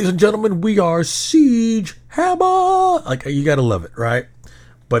evening, ladies and gentlemen. We are Siege Hammer." Like, you got to love it, right?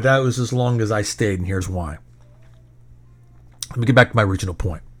 But that was as long as I stayed, and here's why. Let me get back to my original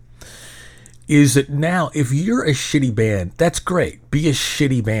point. Is that now, if you're a shitty band, that's great. Be a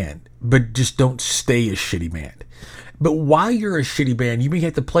shitty band, but just don't stay a shitty band. But while you're a shitty band, you may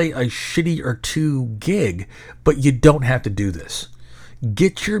have to play a shitty or 2 gig, but you don't have to do this.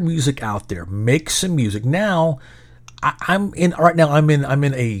 Get your music out there. Make some music. Now, I'm in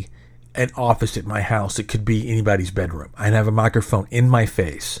an office at my house. It could be anybody's bedroom. I have a microphone in my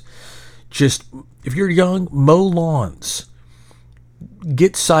face. Just, if you're young, mow lawns.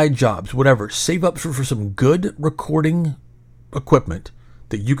 Get side jobs, whatever. Save up for some good recording equipment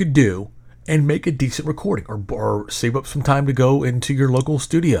that you could do and make a decent recording, or save up some time to go into your local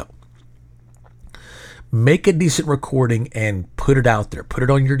studio. Make a decent recording and put it out there. Put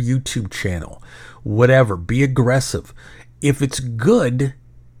it on your YouTube channel. Whatever. Be aggressive. If it's good,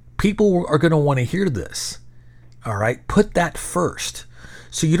 people are going to want to hear this. All right? Put that first.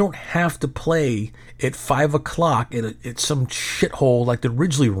 So you don't have to play at 5 o'clock at some shithole like the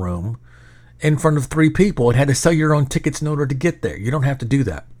Ridgely Room in front of 3 people and had to sell your own tickets in order to get there. You don't have to do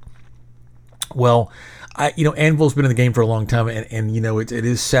that. Well, Anvil's been in the game for a long time, and it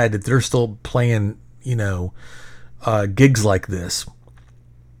is sad that they're still playing, gigs like this.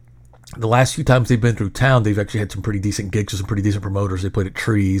 The last few times they've been through town, they've actually had some pretty decent gigs with some pretty decent promoters. They played at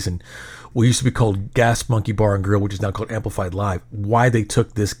Trees and what used to be called Gas Monkey Bar and Grill, which is now called Amplified Live. Why they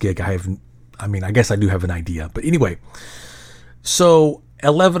took this gig, I guess I do have an idea. But anyway, so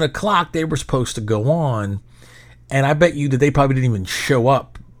 11 o'clock, they were supposed to go on, and I bet you that they probably didn't even show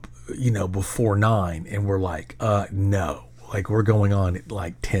up, before 9, and we're like, no, like we're going on at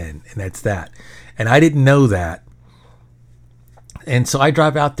like 10, and that's that. And I didn't know that. And so I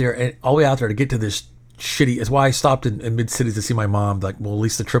drive out there, and all the way out there to get to this shitty. That's why I stopped in Mid-Cities to see my mom. Like, well, at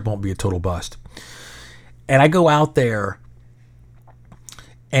least the trip won't be a total bust. And I go out there,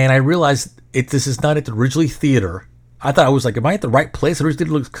 and I realize this is not at the Ridgely Theater. I thought I was like, am I at the right place? The Ridgely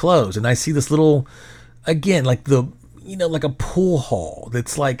Theater looks closed. And I see this little, again, like like a pool hall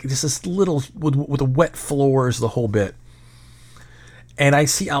that's like just this little with the wet floors, the whole bit. And I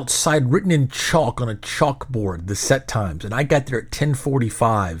see outside written in chalk on a chalkboard the set times. And I got there at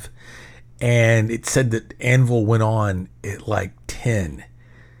 10:45, and it said that Anvil went on at like 10.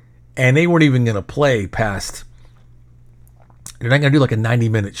 And they weren't even going to play past. They're not going to do like a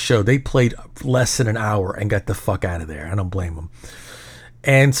 90-minute show. They played less than an hour and got the fuck out of there. I don't blame them.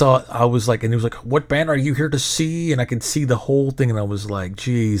 And so I was like, and he was like, what band are you here to see? And I could see the whole thing, and I was like,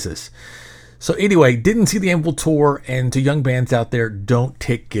 Jesus. So anyway, didn't see the Anvil tour, and to young bands out there, don't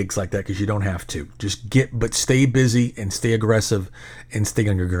take gigs like that because you don't have to. But stay busy and stay aggressive and stay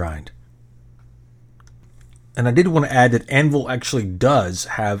on your grind. And I did want to add that Anvil actually does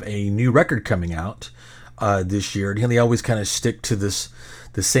have a new record coming out this year. They always kind of stick to the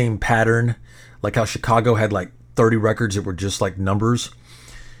same pattern, like how Chicago had like 30 records that were just like numbers.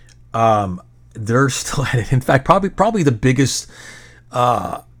 They're still at it. In fact, probably the biggest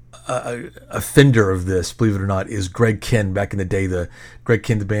offender of this, believe it or not, is Greg Kihn. Back in the day, the Greg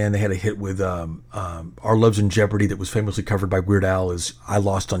Kihn, the band, they had a hit with Our Love's in Jeopardy that was famously covered by Weird Al as I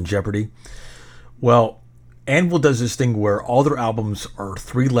Lost on Jeopardy. Well, Anvil does this thing where all their albums are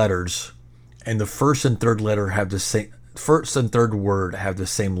 3 letters, and the first and third word have the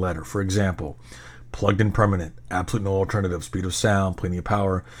same letter. For example, Plugged In Permanent, Absolute No Alternative, Speed of Sound, Plenty of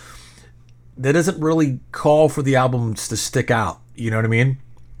Power. That doesn't really call for the albums to stick out. You know what I mean?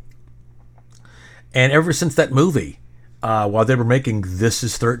 And ever since that movie, while they were making This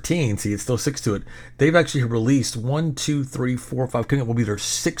Is 13, see, it still sticks to it, they've actually released 1, 2, 3, 4, 5, coming up will be their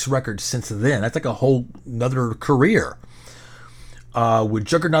 6 records since then. That's like a whole another career. With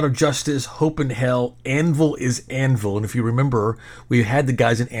Juggernaut of Justice, Hope in Hell, Anvil is Anvil. And if you remember, we had the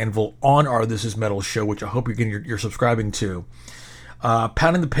guys in Anvil on our This Is Metal show, which I hope you're subscribing to.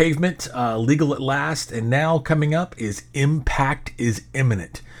 Pounding the Pavement, Legal at Last, and now coming up is Impact is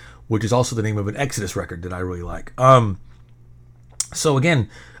Imminent, which is also the name of an Exodus record that I really like. So again,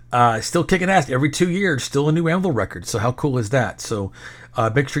 still kicking ass every 2 years, still a new Anvil record. So how cool is that? So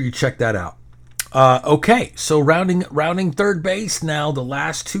make sure you check that out. Okay, so rounding third base now, the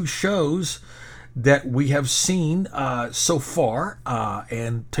last 2 shows that we have seen so far,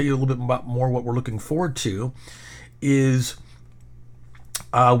 and tell you a little bit about more what we're looking forward to, is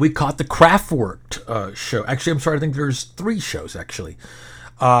we caught the Kraftwerk show. Actually, I'm sorry, I think there's 3 shows, actually.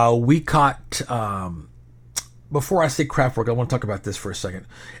 We caught, before I say Kraftwerk, I want to talk about this for a second,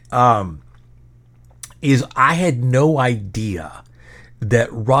 is I had no idea that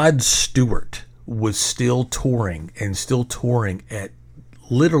Rod Stewart was still touring at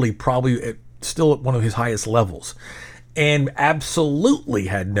literally probably still at one of his highest levels, and absolutely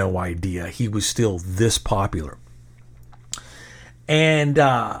had no idea he was still this popular. And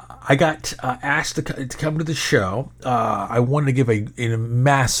I got asked to come to the show. I wanted to give a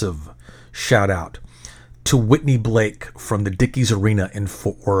massive shout out to Whitney Blake from the Dickies Arena in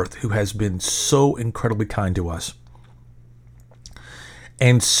Fort Worth, who has been so incredibly kind to us.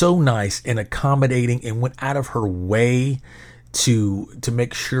 And so nice and accommodating, and went out of her way to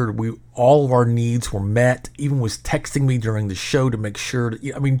make sure all of our needs were met. Even was texting me during the show to make sure.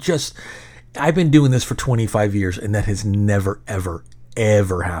 I've been doing this for 25 years, and that has never, ever,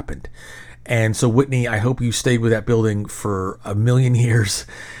 ever happened. And so, Whitney, I hope you stayed with that building for a million years.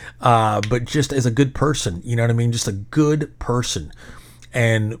 But just as a good person, you know what I mean? Just a good person.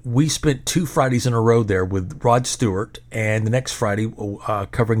 And we spent 2 Fridays in a row there with Rod Stewart, and the next Friday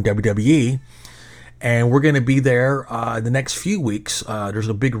covering WWE. And we're going to be there the next few weeks. There's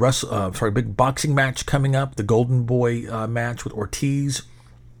a big big boxing match coming up, the Golden Boy match with Ortiz.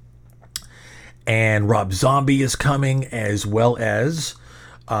 And Rob Zombie is coming, as well as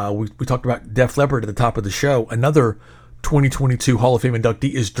We talked about Def Leppard at the top of the show. Another 2022 Hall of Fame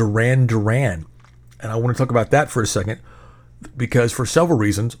inductee is Duran Duran. And I want to talk about that for a second because for several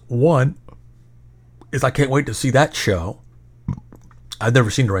reasons. One is I can't wait to see that show. I've never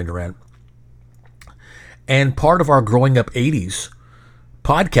seen Duran Duran. And part of our Growing Up 80s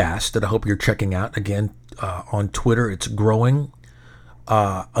podcast that I hope you're checking out, again, on Twitter, it's growing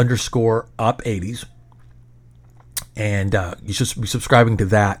 _ up 80s. And you should be subscribing to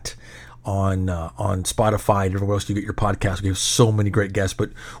that on Spotify and everywhere else you get your podcast. We have so many great guests.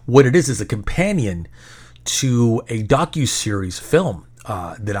 But what it is a companion to a docuseries film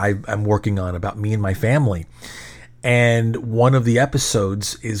that I'm working on about me and my family. And one of the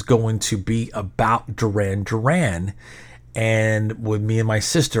episodes is going to be about Duran Duran and with me and my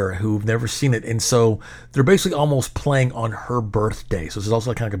sister who've never seen it. And so they're basically almost playing on her birthday. So this is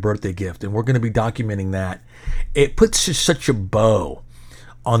also kind of like a birthday gift. And we're going to be documenting that. It puts just such a bow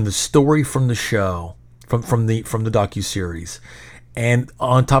on the story from the show, from the docuseries. And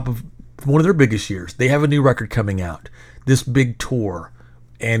on top of one of their biggest years, they have a new record coming out, this big tour,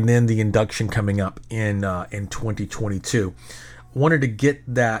 and then the induction coming up in 2022. Wanted to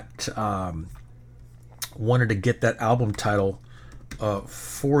get that album title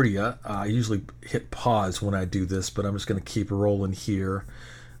for you. I usually hit pause when I do this, but I'm just going to keep rolling here.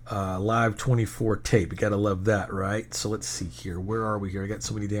 Live 24 tape. You got to love that, right? So let's see here. Where are we here? I got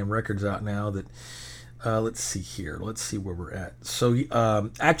so many damn records out now that let's see here. Let's see where we're at. So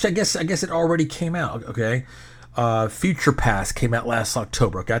actually, I guess it already came out. Okay. Future Past came out last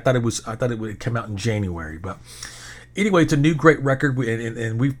October. Okay, I thought it would come out in January, but anyway, it's a new great record,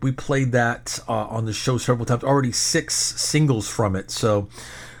 and we played that on the show several times. Already 6 singles from it, so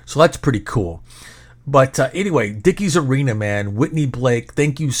that's pretty cool. But anyway, Dickies Arena, man, Whitney Blake,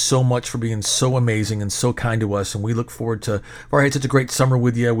 thank you so much for being so amazing and so kind to us. And we look forward to, I had such a great summer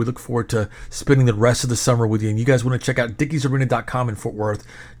with you. We look forward to spending the rest of the summer with you. And you guys want to check out dickiesarena.com in Fort Worth.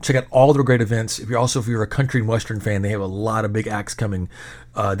 Check out all their great events. If you're a country and western fan, they have a lot of big acts coming.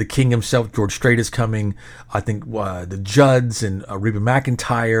 The King himself, George Strait, is coming. I think the Judds and Reba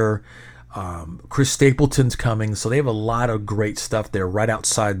McEntire. Chris Stapleton's coming. So they have a lot of great stuff there right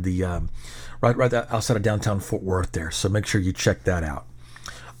outside the... Right outside of downtown Fort Worth there. So make sure you check that out.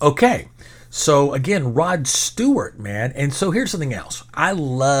 Okay. So again, Rod Stewart, man. And so here's something else. I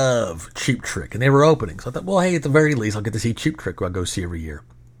love Cheap Trick. And they were opening. So I thought, well, hey, at the very least, I'll get to see Cheap Trick who I go see every year.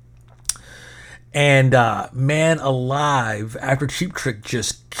 And man alive, after Cheap Trick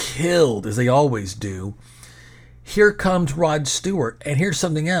just killed, as they always do, here comes Rod Stewart. And here's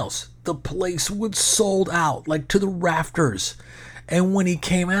something else. The place was sold out, like to the rafters. And when he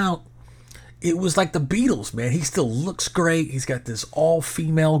came out, it was like the Beatles, man. He still looks great. He's got this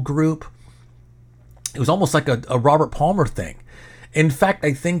all-female group. It was almost like a Robert Palmer thing. In fact,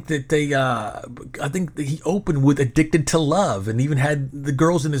 I think that he opened with Addicted to Love and even had the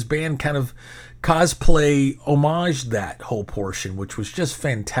girls in his band kind of cosplay homage that whole portion, which was just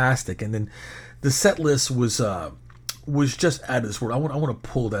fantastic. And then the set list was just out of this world. I want to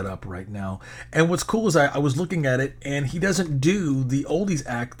pull that up right now. And what's cool is I was looking at it, and he doesn't do the oldies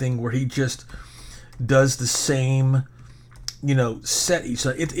act thing where he just does the same, set. So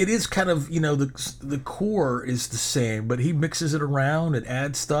it is kind of, the core is the same, but he mixes it around and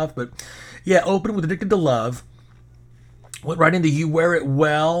adds stuff. But yeah, opened with Addicted to Love. Went right into You Wear It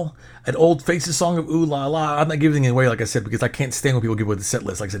Well, an Old Faces song of Ooh La La. I'm not giving it away, like I said, because I can't stand when people give away the set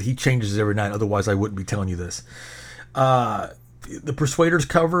list. Like I said, he changes it every night. Otherwise, I wouldn't be telling you this. The Persuaders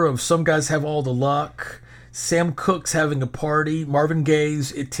cover of Some Guys Have All the Luck, Sam Cooke's Having a Party, Marvin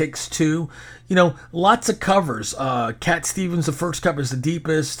Gaye's It Takes Two, lots of covers. Cat Stevens' The First Cup is the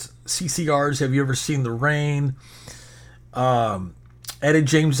Deepest, CCR's Have You Ever Seen the Rain, Etta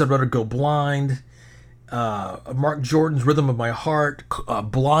James' I'd Rather Go Blind, Mark Jordan's Rhythm of My Heart,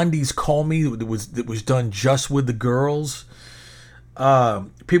 Blondie's Call Me that was done just with the girls,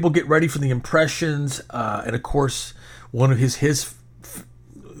 People Get Ready for the Impressions, and of course one of his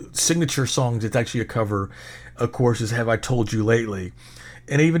signature songs, it's actually a cover, of course, is Have I Told You Lately.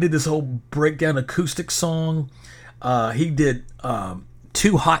 And he even did this whole breakdown acoustic song. He did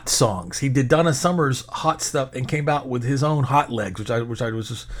 2 hot songs. He did Donna Summer's Hot Stuff and came out with his own Hot Legs, which I was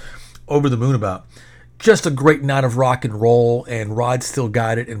just over the moon about. Just a great night of rock and roll, and Rod still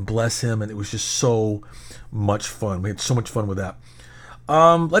got it, and bless him, and it was just so much fun. We had so much fun with that.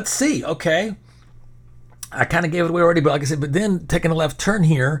 Let's see. Okay. I kind of gave it away already, but like I said, but then taking a left turn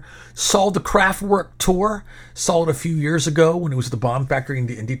here, saw the Kraftwerk tour, saw it a few years ago when it was the Bomb Factory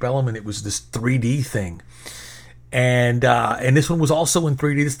in Deep Ellum. It was this 3D thing. And this one was also in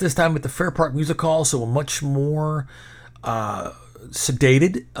 3D. This time at the Fair Park Music Hall, so a much more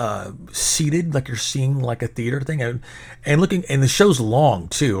sedated, seated, like you're seeing like a theater thing, and looking. And the show's long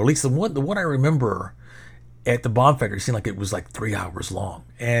too. Or at least the one I remember at the Bomb Factory seemed like it was like 3 hours long.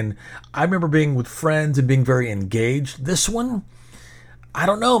 And I remember being with friends and being very engaged. This one, I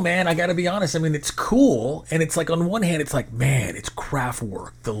don't know, man. I got to be honest. I mean, it's cool. And it's like, on one hand, it's like, man, it's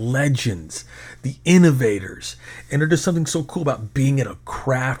Kraftwerk, the legends, the innovators. And there's just something so cool about being at a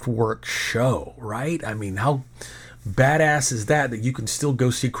Kraftwerk show, right? I mean, how badass is that you can still go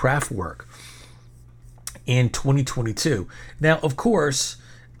see Kraftwerk in 2022? Now, of course,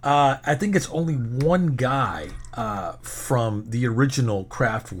 I think it's only one guy from the original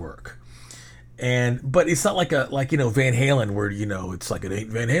Kraftwerk. But it's not like Van Halen, where, it's like it ain't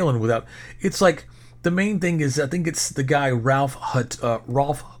Van Halen without. It's like the main thing is, I think it's the guy Ralph Hutter,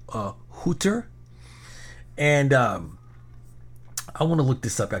 and I want to look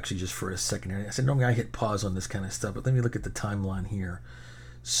this up actually just for a second here. I said normally I hit pause on this kind of stuff, but let me look at the timeline here.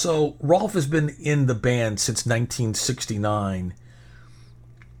 So Rolf has been in the band since 1969,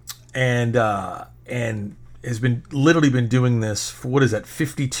 and has been literally been doing this for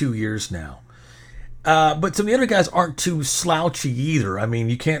 52 years now. But some of the other guys aren't too slouchy either. I mean,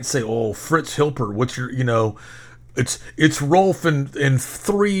 you can't say, oh, Fritz Hilpert, what's your, it's Rolf and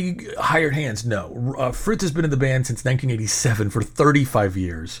three hired hands. No, Fritz has been in the band since 1987 for 35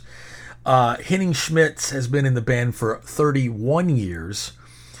 years. Henning Schmitz has been in the band for 31 years.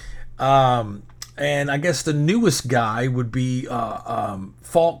 And I guess the newest guy would be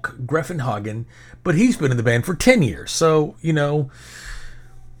Falk Greffenhagen, but he's been in the band for 10 years. So,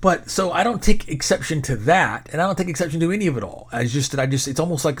 but so I don't take exception to that, and I don't take exception to any of it all. It's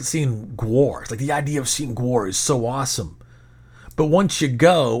almost like seeing Gwar. It's like the idea of seeing Gwar is so awesome. But once you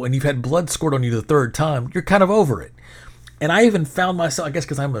go and you've had blood squirt on you the third time, you're kind of over it. And I even found myself, I guess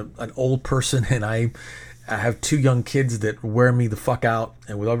because I'm an old person and I have 2 young kids that wear me the fuck out,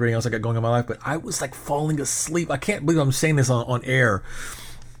 and with everything else I got going on in my life, but I was like falling asleep. I can't believe I'm saying this on air,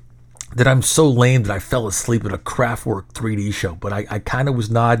 that I'm so lame that I fell asleep at a Kraftwerk 3D show, but I kind of was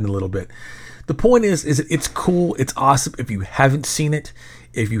nodding a little bit. The point is it's cool, it's awesome. If you haven't seen it,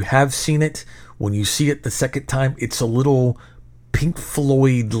 if you have seen it, when you see it the second time, it's a little Pink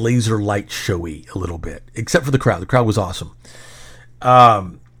Floyd laser light showy a little bit, except for the crowd. The crowd was awesome.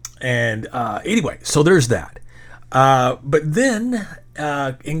 Anyway, so there's that. But then,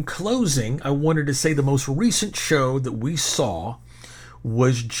 in closing, I wanted to say the most recent show that we saw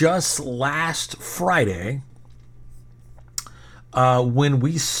was just last Friday, when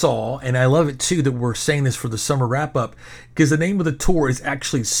we saw, and I love it too that we're saying this for the summer wrap up, because the name of the tour is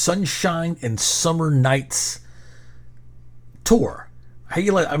actually Sunshine and Summer Nights Tour. Who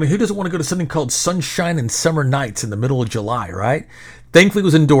doesn't want to go to something called Sunshine and Summer Nights in the middle of July, right? Thankfully it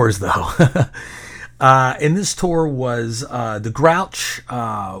was indoors though. And this tour was the Grouch,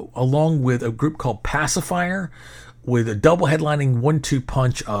 along with a group called Pacifier, with a double headlining 1-2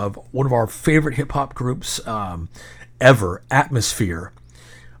 punch of one of our favorite hip hop groups ever, Atmosphere,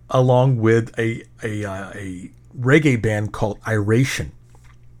 along with a reggae band called Iration.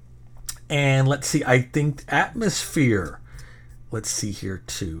 And let's see, I think Atmosphere, let's see here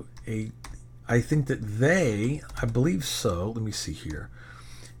too. I think that I believe so. Let me see here,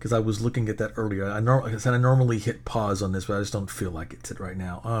 because I was looking at that earlier. I normally hit pause on this, but I just don't feel like it's it right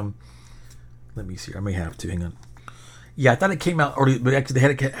now. Let me see. I may have to. Hang on. Yeah, I thought it came out early, but actually they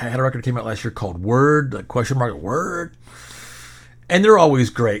had a record that came out last year called Word, Word. And they're always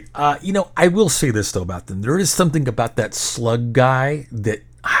great. I will say this though about them. There is something about that Slug guy that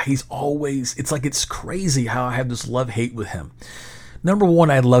he's always, it's crazy how I have this love-hate with him. Number one,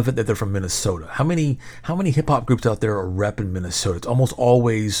 I love it that they're from Minnesota. How many hip hop groups out there are repping Minnesota? It's almost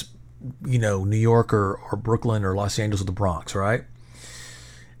always, New York or Brooklyn or Los Angeles or the Bronx, right?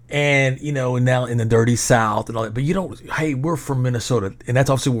 And, and now in the dirty South and all that. But hey, we're from Minnesota. And that's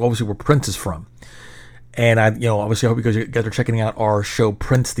obviously where Prince is from. And obviously I hope you guys are checking out our show,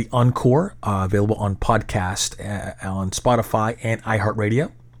 Prince the Encore, available on podcast, on Spotify and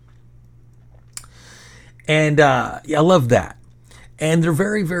iHeartRadio. And I love that. And they're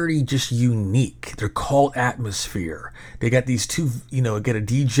very, very just unique. They're called Atmosphere. They got these two, get a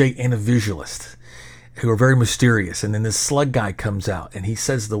DJ and a visualist who are very mysterious. And then this Slug guy comes out and he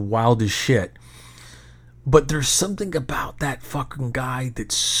says the wildest shit. But there's something about that fucking guy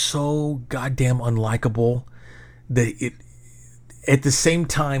that's so goddamn unlikable that it, at the same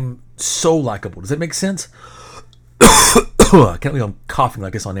time, so likable. Does that make sense? I can't believe I'm coughing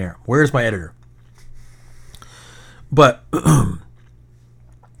like this on air. Where's my editor? But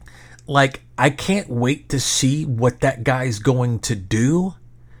I can't wait to see what that guy's going to do.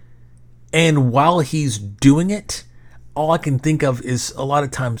 And while he's doing it, all I can think of is a lot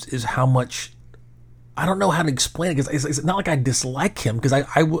of times is how much, I don't know how to explain it, because it's not like I dislike him, because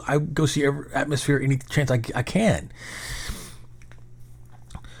I go see every Atmosphere any chance I can.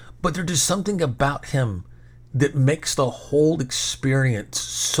 But there's just something about him that makes the whole experience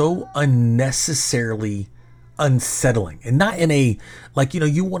so unnecessarily unsettling. And not in a, like,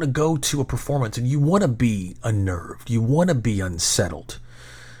 you want to go to a performance and you want to be unnerved. You want to be unsettled.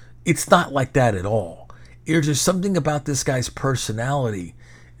 It's not like that at all. There's just something about this guy's personality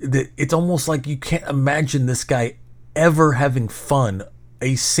that it's almost like you can't imagine this guy ever having fun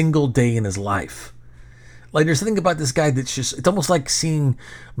a single day in his life. Like, there's something about this guy that's just, it's almost like seeing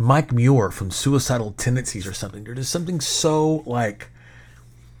Mike Muir from Suicidal Tendencies or something. There's just something so, like,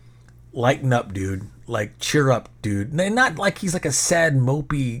 lighten up, dude. Like, cheer up, dude. And not like he's like a sad,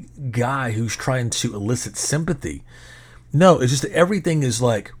 mopey guy who's trying to elicit sympathy. No, it's just that everything is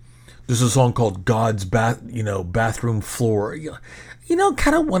like, there's a song called God's Bathroom Floor.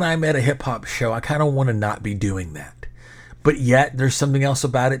 Kind of when I'm at a hip-hop show, I kind of want to not be doing that. But yet, there's something else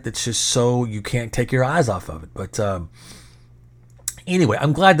about it that's just so you can't take your eyes off of it. But anyway,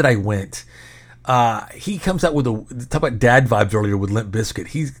 I'm glad that I went. He comes out with talk about dad vibes earlier with Limp Bizkit.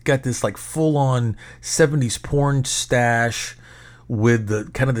 He's got this like full-on 70s porn stash with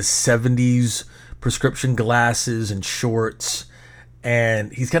the kind of the 70s prescription glasses and shorts.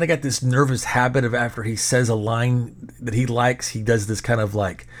 And he's kind of got this nervous habit of, after he says a line that he likes, he does this kind of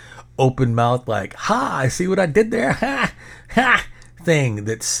like open mouth, like, ha, I see what I did there, ha, ha, thing.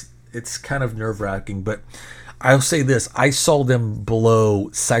 It's kind of nerve-wracking. But I'll say this, I saw them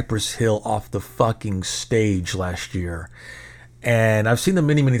blow Cypress Hill off the fucking stage last year. And I've seen them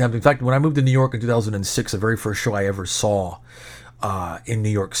many, many times. In fact, when I moved to New York in 2006, the very first show I ever saw in New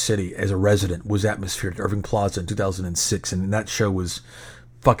York City as a resident was Atmosphere at Irving Plaza in 2006. And that show was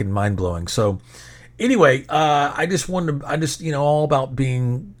fucking mind-blowing. So anyway, I just all about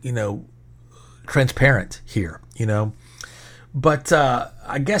being, transparent here, But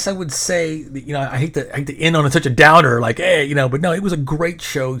I guess I would say that, I hate to end on such a downer, like, hey, but no, it was a great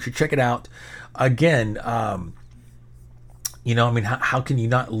show. You should check it out. Again, how can you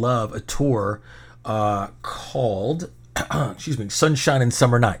not love a tour called, Sunshine and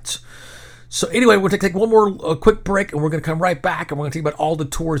Summer Nights? So anyway, we're going to take one more quick break, and we're going to come right back, and we're going to talk about all the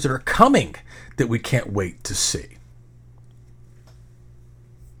tours that are coming that we can't wait to see.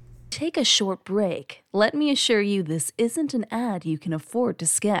 Take a short break. Let me assure you this isn't an ad you can afford to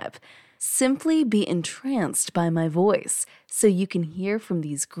skip. Simply be entranced by my voice so you can hear from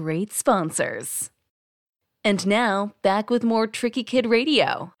these great sponsors. And now, back with more Tricky Kid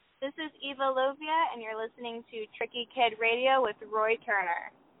Radio. This is Eva Lovia, and you're listening to Tricky Kid Radio with Roy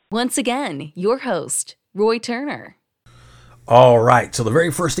Turner. Once again, your host, Roy Turner. All right, so the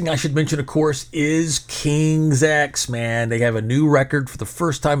very first thing I should mention, of course, is King's X, man. They have a new record for the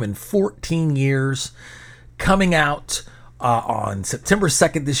first time in 14 years coming out on September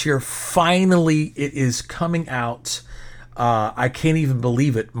 2nd this year. Finally, it is coming out. I can't even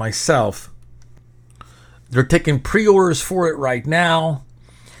believe it myself. They're taking pre-orders for it right now.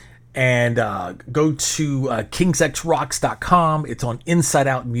 And go to kingsxrocks.com. It's on Inside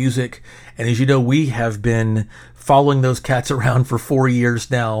Out Music. And as you know, we have been following those cats around for 4 years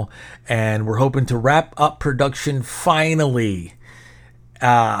now. And we're hoping to wrap up production finally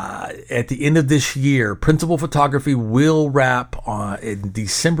at the end of this year. Principal photography will wrap in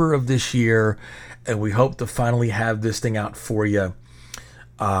December of this year. And we hope to finally have this thing out for you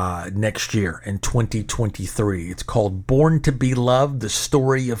next year in 2023. It's called Born to Be Loved, the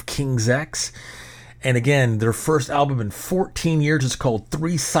story of King's X. And again, their first album in 14 years is called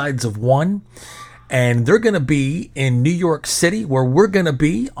Three Sides of One. And they're going to be in New York City, where we're going to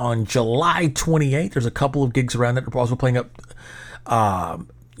be on July 28th. There's a couple of gigs around it. They're also playing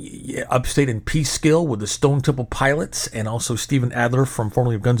upstate in Peekskill with the Stone Temple Pilots, and also Steven Adler from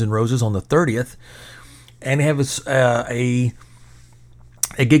formerly of Guns N' Roses on the 30th. And they have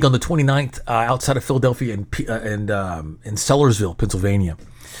a gig on the 29th outside of Philadelphia and in Sellersville, Pennsylvania.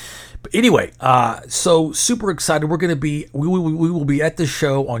 But anyway, so super excited. We will be at the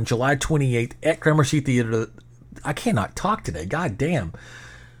show on July 28th at Gramercy Theater. I cannot talk today. God damn.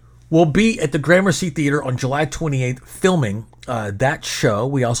 We'll be at the Gramercy Theater on July 28th filming that show.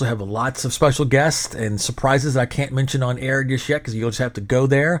 We also have lots of special guests and surprises I can't mention on air just yet, because you'll just have to go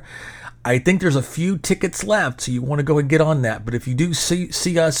there. I think there's a few tickets left, so you want to go and get on that. But if you do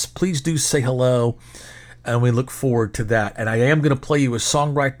see us, please do say hello, and we look forward to that. And I am going to play you a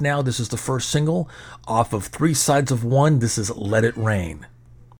song right now. This is the first single off of Three Sides of One. This is Let It Rain.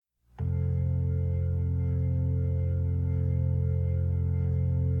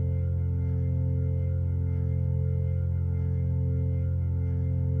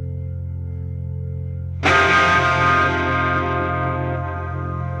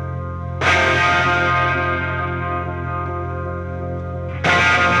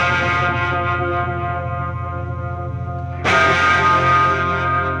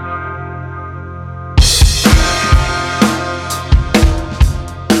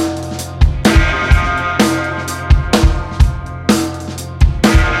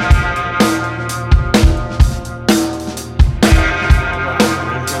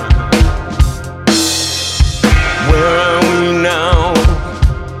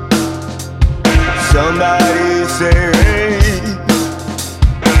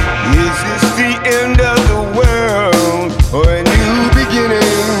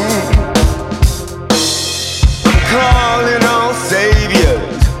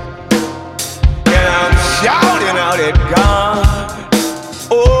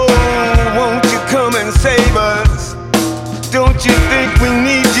 we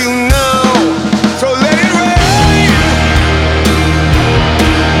need you now. So let it rain.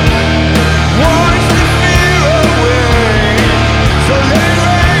 Wash the fear away. So let it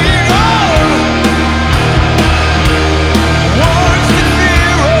rain. Oh. Wash the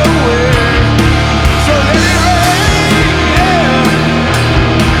fear away. So let it rain. Yeah.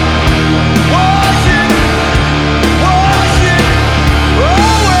 Wash it away.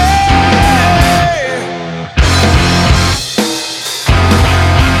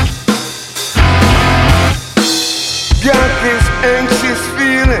 Got this anxious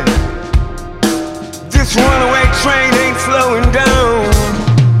feeling. This runaway train ain't slowing down.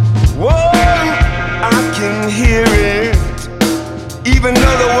 Whoa, I can hear it. Even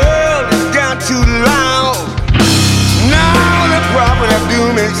though the world has got too loud. Now the prophet of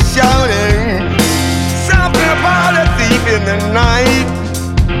doom is shouting something about a thief in the night.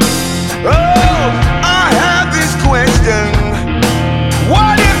 Oh, I have this question.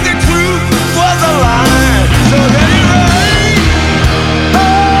 What if the truth was a lie? So let it rain.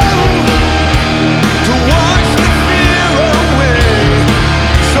 Oh, to wash the fear away.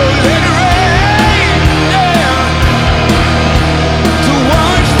 So let it rain. Yeah. To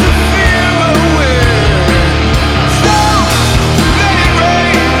wash the fear away. So let it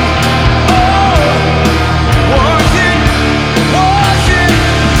rain. Oh, wash it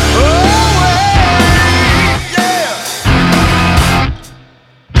away. Yeah.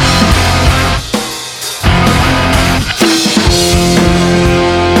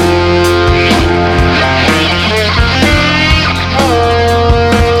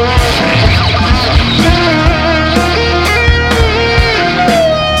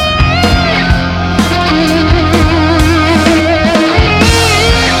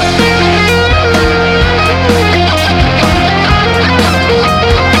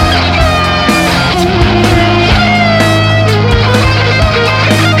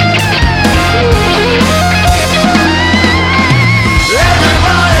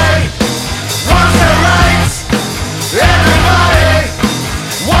 Everybody wants their rights. Everybody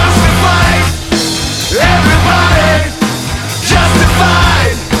wants to fight. Everybody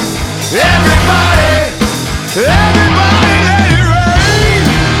justified. Everybody let it rain.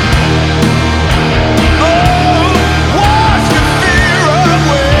 Oh, wash the fear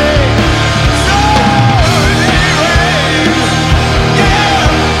away. So let it rain. Yeah,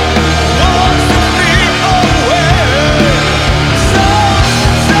 wash the fear away. So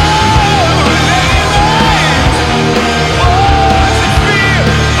let it rain. Wash the fear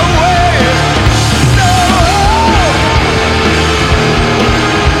away. So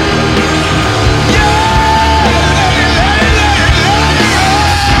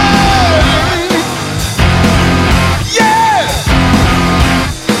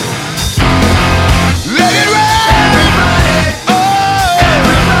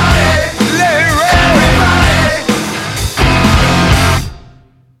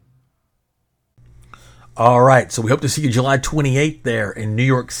All right, so we hope to see you July 28th there in New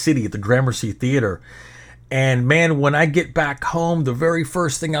York City at the Gramercy Theater. And man, when I get back home, the very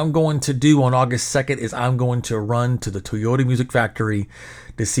first thing I'm going to do on August 2nd is I'm going to run to the Toyota Music Factory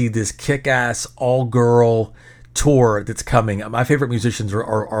to see this kick-ass all-girl tour that's coming. My favorite musicians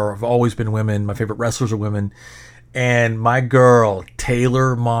are have always been women. My favorite wrestlers are women. And my girl,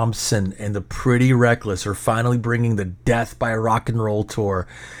 Taylor Momsen and the Pretty Reckless are finally bringing the Death by Rock and Roll tour,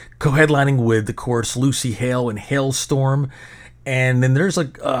 co-headlining with, of course, Lucy Hale and Hailstorm. And then there's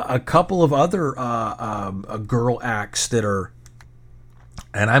a couple of other girl acts that are,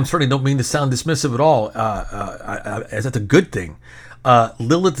 and I'm certainly don't mean to sound dismissive at all, as that's a good thing.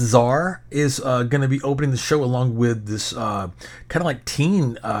 Lilith Czar is going to be opening the show along with this kind of like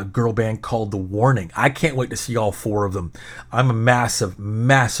teen girl band called The Warning. I can't wait to see all four of them. I'm a massive,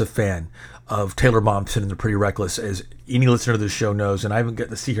 massive fan of Taylor Momsen and the Pretty Reckless, as any listener to this show knows, and I haven't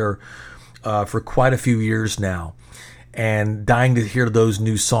gotten to see her for quite a few years now. And dying to hear those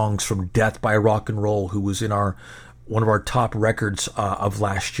new songs from Death by Rock and Roll, who was in one of our top records of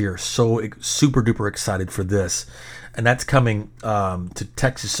last year. So super duper excited for this. And that's coming to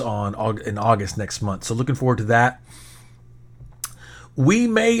Texas in August next month. So looking forward to that. We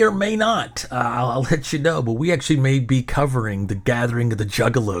may or may not, I'll let you know, but we actually may be covering the Gathering of the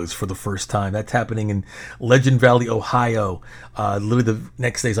Juggalos for the first time. That's happening in Legend Valley, Ohio. Literally the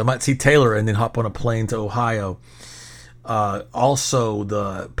next days. I might see Taylor and then hop on a plane to Ohio. Also,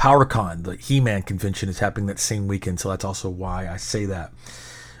 the PowerCon, the He-Man convention, is happening that same weekend, so that's also why I say that.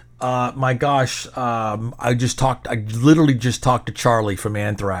 My gosh, I literally just talked to Charlie from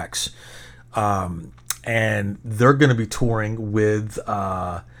Anthrax, and they're going to be touring with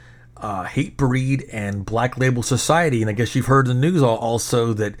Hatebreed and Black Label Society. And I guess you've heard in the news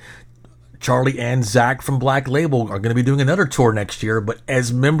also that Charlie and Zach from Black Label are going to be doing another tour next year, but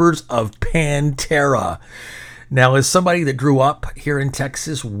as members of Pantera. Now, as somebody that grew up here in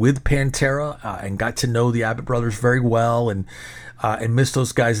Texas with Pantera and got to know the Abbott Brothers very well and miss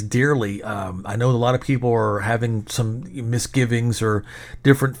those guys dearly, I know a lot of people are having some misgivings or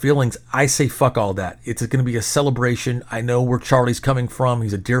different feelings. I say fuck all that. It's going to be a celebration. I know where Charlie's coming from.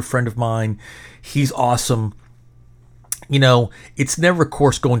 He's a dear friend of mine. He's awesome. You know, it's never, of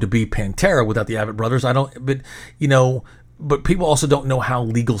course, going to be Pantera without the Abbott Brothers. But people also don't know how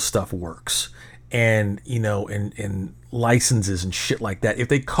legal stuff works. And, and licenses and shit like that. If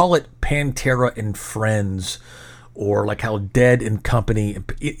they call it Pantera and Friends, or like how Dead and Company,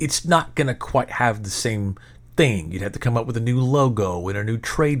 it's not going to quite have the same thing. You'd have to come up with a new logo and a new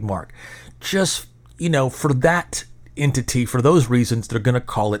trademark. Just, for that entity, for those reasons, they're going to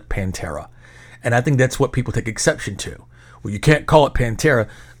call it Pantera. And I think that's what people take exception to. Well, you can't call it Pantera.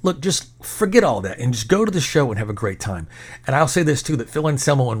 Look, just forget all that and just go to the show and have a great time. And I'll say this too, that Phil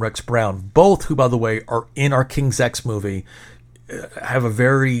Anselmo and Rex Brown, both who, by the way, are in our King's X movie, have a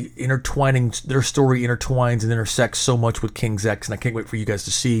very their story intertwines and intersects so much with King's X. And I can't wait for you guys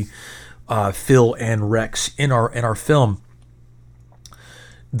to see Phil and Rex in our film.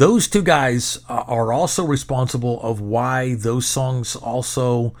 Those two guys are also responsible of why those songs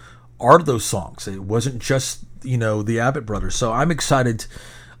also are those songs. It wasn't just, the Abbott Brothers. So I'm excited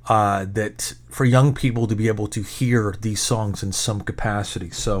that for young people to be able to hear these songs in some capacity.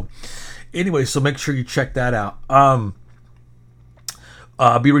 So anyway, so make sure you check that out.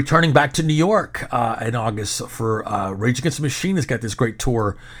 I'll be returning back to New York in August for Rage Against the Machine has got this great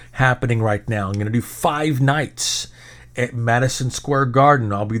tour happening right now. I'm going to do 5 nights at Madison Square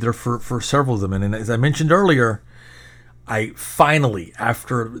Garden. I'll be there for several of them. And as I mentioned earlier, I finally,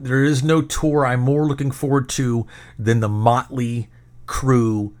 after there is no tour I'm more looking forward to than the Motley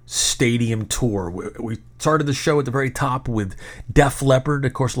Crue Stadium Tour. We started the show at the very top with Def Leppard,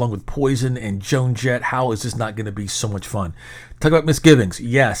 of course, along with Poison and Joan Jett. How is this not going to be so much fun? Talk about misgivings.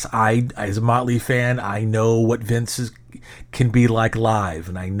 Yes, I, as a Motley fan, I know what Vince can be like live,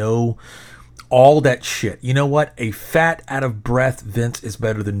 and I know all that shit. You know what? A fat, out of breath Vince is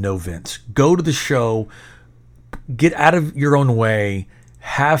better than no Vince. Go to the show, get out of your own way,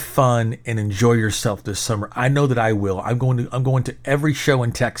 have fun, and enjoy yourself this summer. I know that I will. I'm going to every show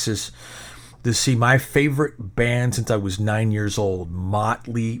in Texas to see my favorite band since I was 9 years old,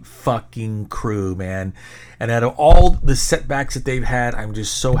 Motley fucking Crue, man. And out of all the setbacks that they've had, I'm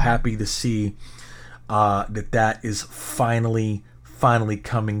just so happy to see that is finally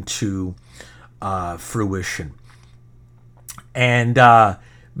coming to fruition. And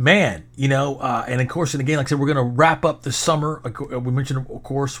man, and of course, and again, like I said, we're going to wrap up the summer. We mentioned, of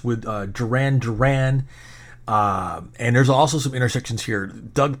course, with Duran Duran. And there's also some intersections here.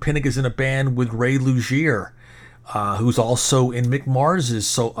 Doug Pinnick is in a band with Ray Luzier, who's also in Mick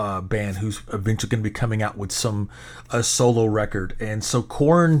Mars's band, who's eventually going to be coming out with a solo record. And so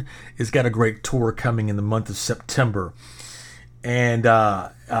Korn has got a great tour coming in the month of September. And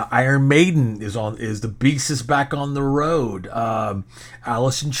Iron Maiden the Beast is back on the road.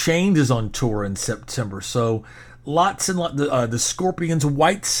 Alice in Chains is on tour in September. So lots and lots. The Scorpions,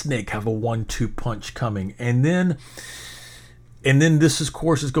 Whitesnake have a 1-2 punch coming, and then this, of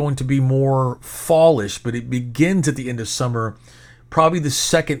course, is going to be more fallish, but it begins at the end of summer. Probably the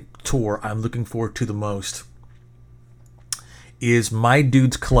second tour I'm looking forward to the most is My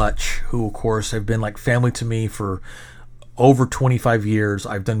Dudes Clutch, who, of course, have been like family to me for over 25 years.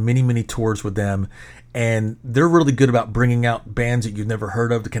 I've done many tours with them, and they're really good about bringing out bands that you've never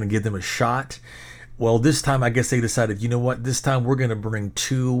heard of to kind of give them a shot. Well, this time I guess they decided, you know what, this time we're going to bring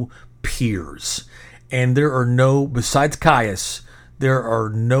 2 peers. And there are besides Caius, there are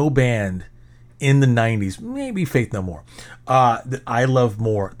no band in the 90s, maybe Faith No More, that I love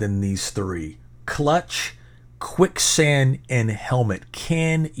more than these 3. Clutch, Quicksand, and Helmet.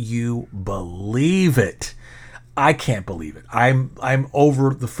 Can you believe it? I can't believe it. I'm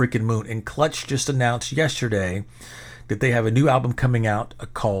over the freaking moon. And Clutch just announced yesterday that they have a new album coming out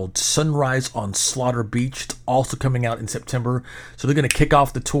called Sunrise on Slaughter Beach. It's also coming out in September. So they're going to kick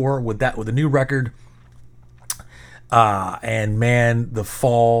off the tour with a new record. And man, the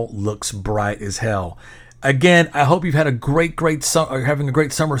fall looks bright as hell. Again, I hope you've had a great summer, having a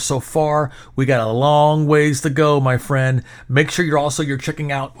great summer so far. We got a long ways to go, my friend. Make sure you're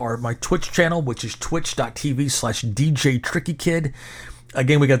checking out my Twitch channel, which is twitch.tv/DJ Tricky Kid.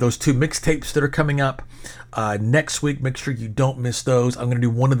 Again, we got those 2 mixtapes that are coming up next week. Make sure you don't miss those. I'm going to do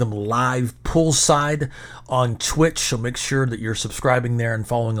one of them live poolside on Twitch, so make sure that you're subscribing there and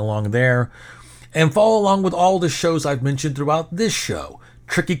following along there. And follow along with all the shows I've mentioned throughout this show.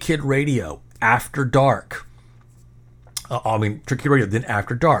 Tricky Kid Radio, After Dark. Tricky Radio, then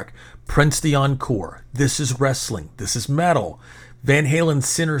After Dark. Prince the Encore, This is Wrestling, This is Metal, Van Halen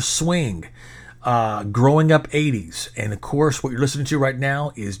Center Swing, Growing Up 80s, and of course what you're listening to right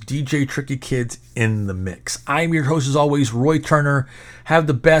now is DJ Tricky Kids in the Mix. I'm your host as always, Roy Turner. Have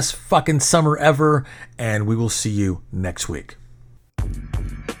the best fucking summer ever, and we will see you next week.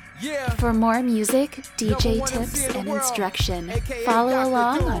 For more music, DJ tips, and instruction, follow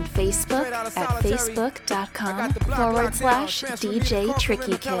along on Facebook at facebook.com/DJ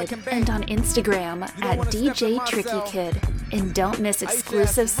Tricky Kid and on Instagram at DJ Tricky Kid. And don't miss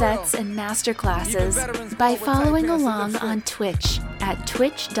exclusive sets and masterclasses by following along on Twitch at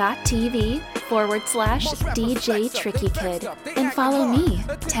twitch.tv/DJ Tricky Kid. And follow me,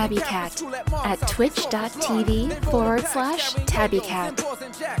 Tabby Cat, at twitch.tv/Tabby Cat.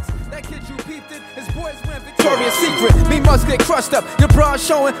 Victoria's Secret, me must get crushed up. Your bra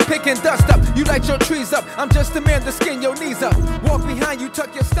showing, picking dust up. You light your trees up. I'm just a man to skin your knees up. Walk behind you,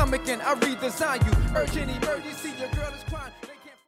 tuck your stomach in. I redesign you. Urgent emergency, your girl is crying.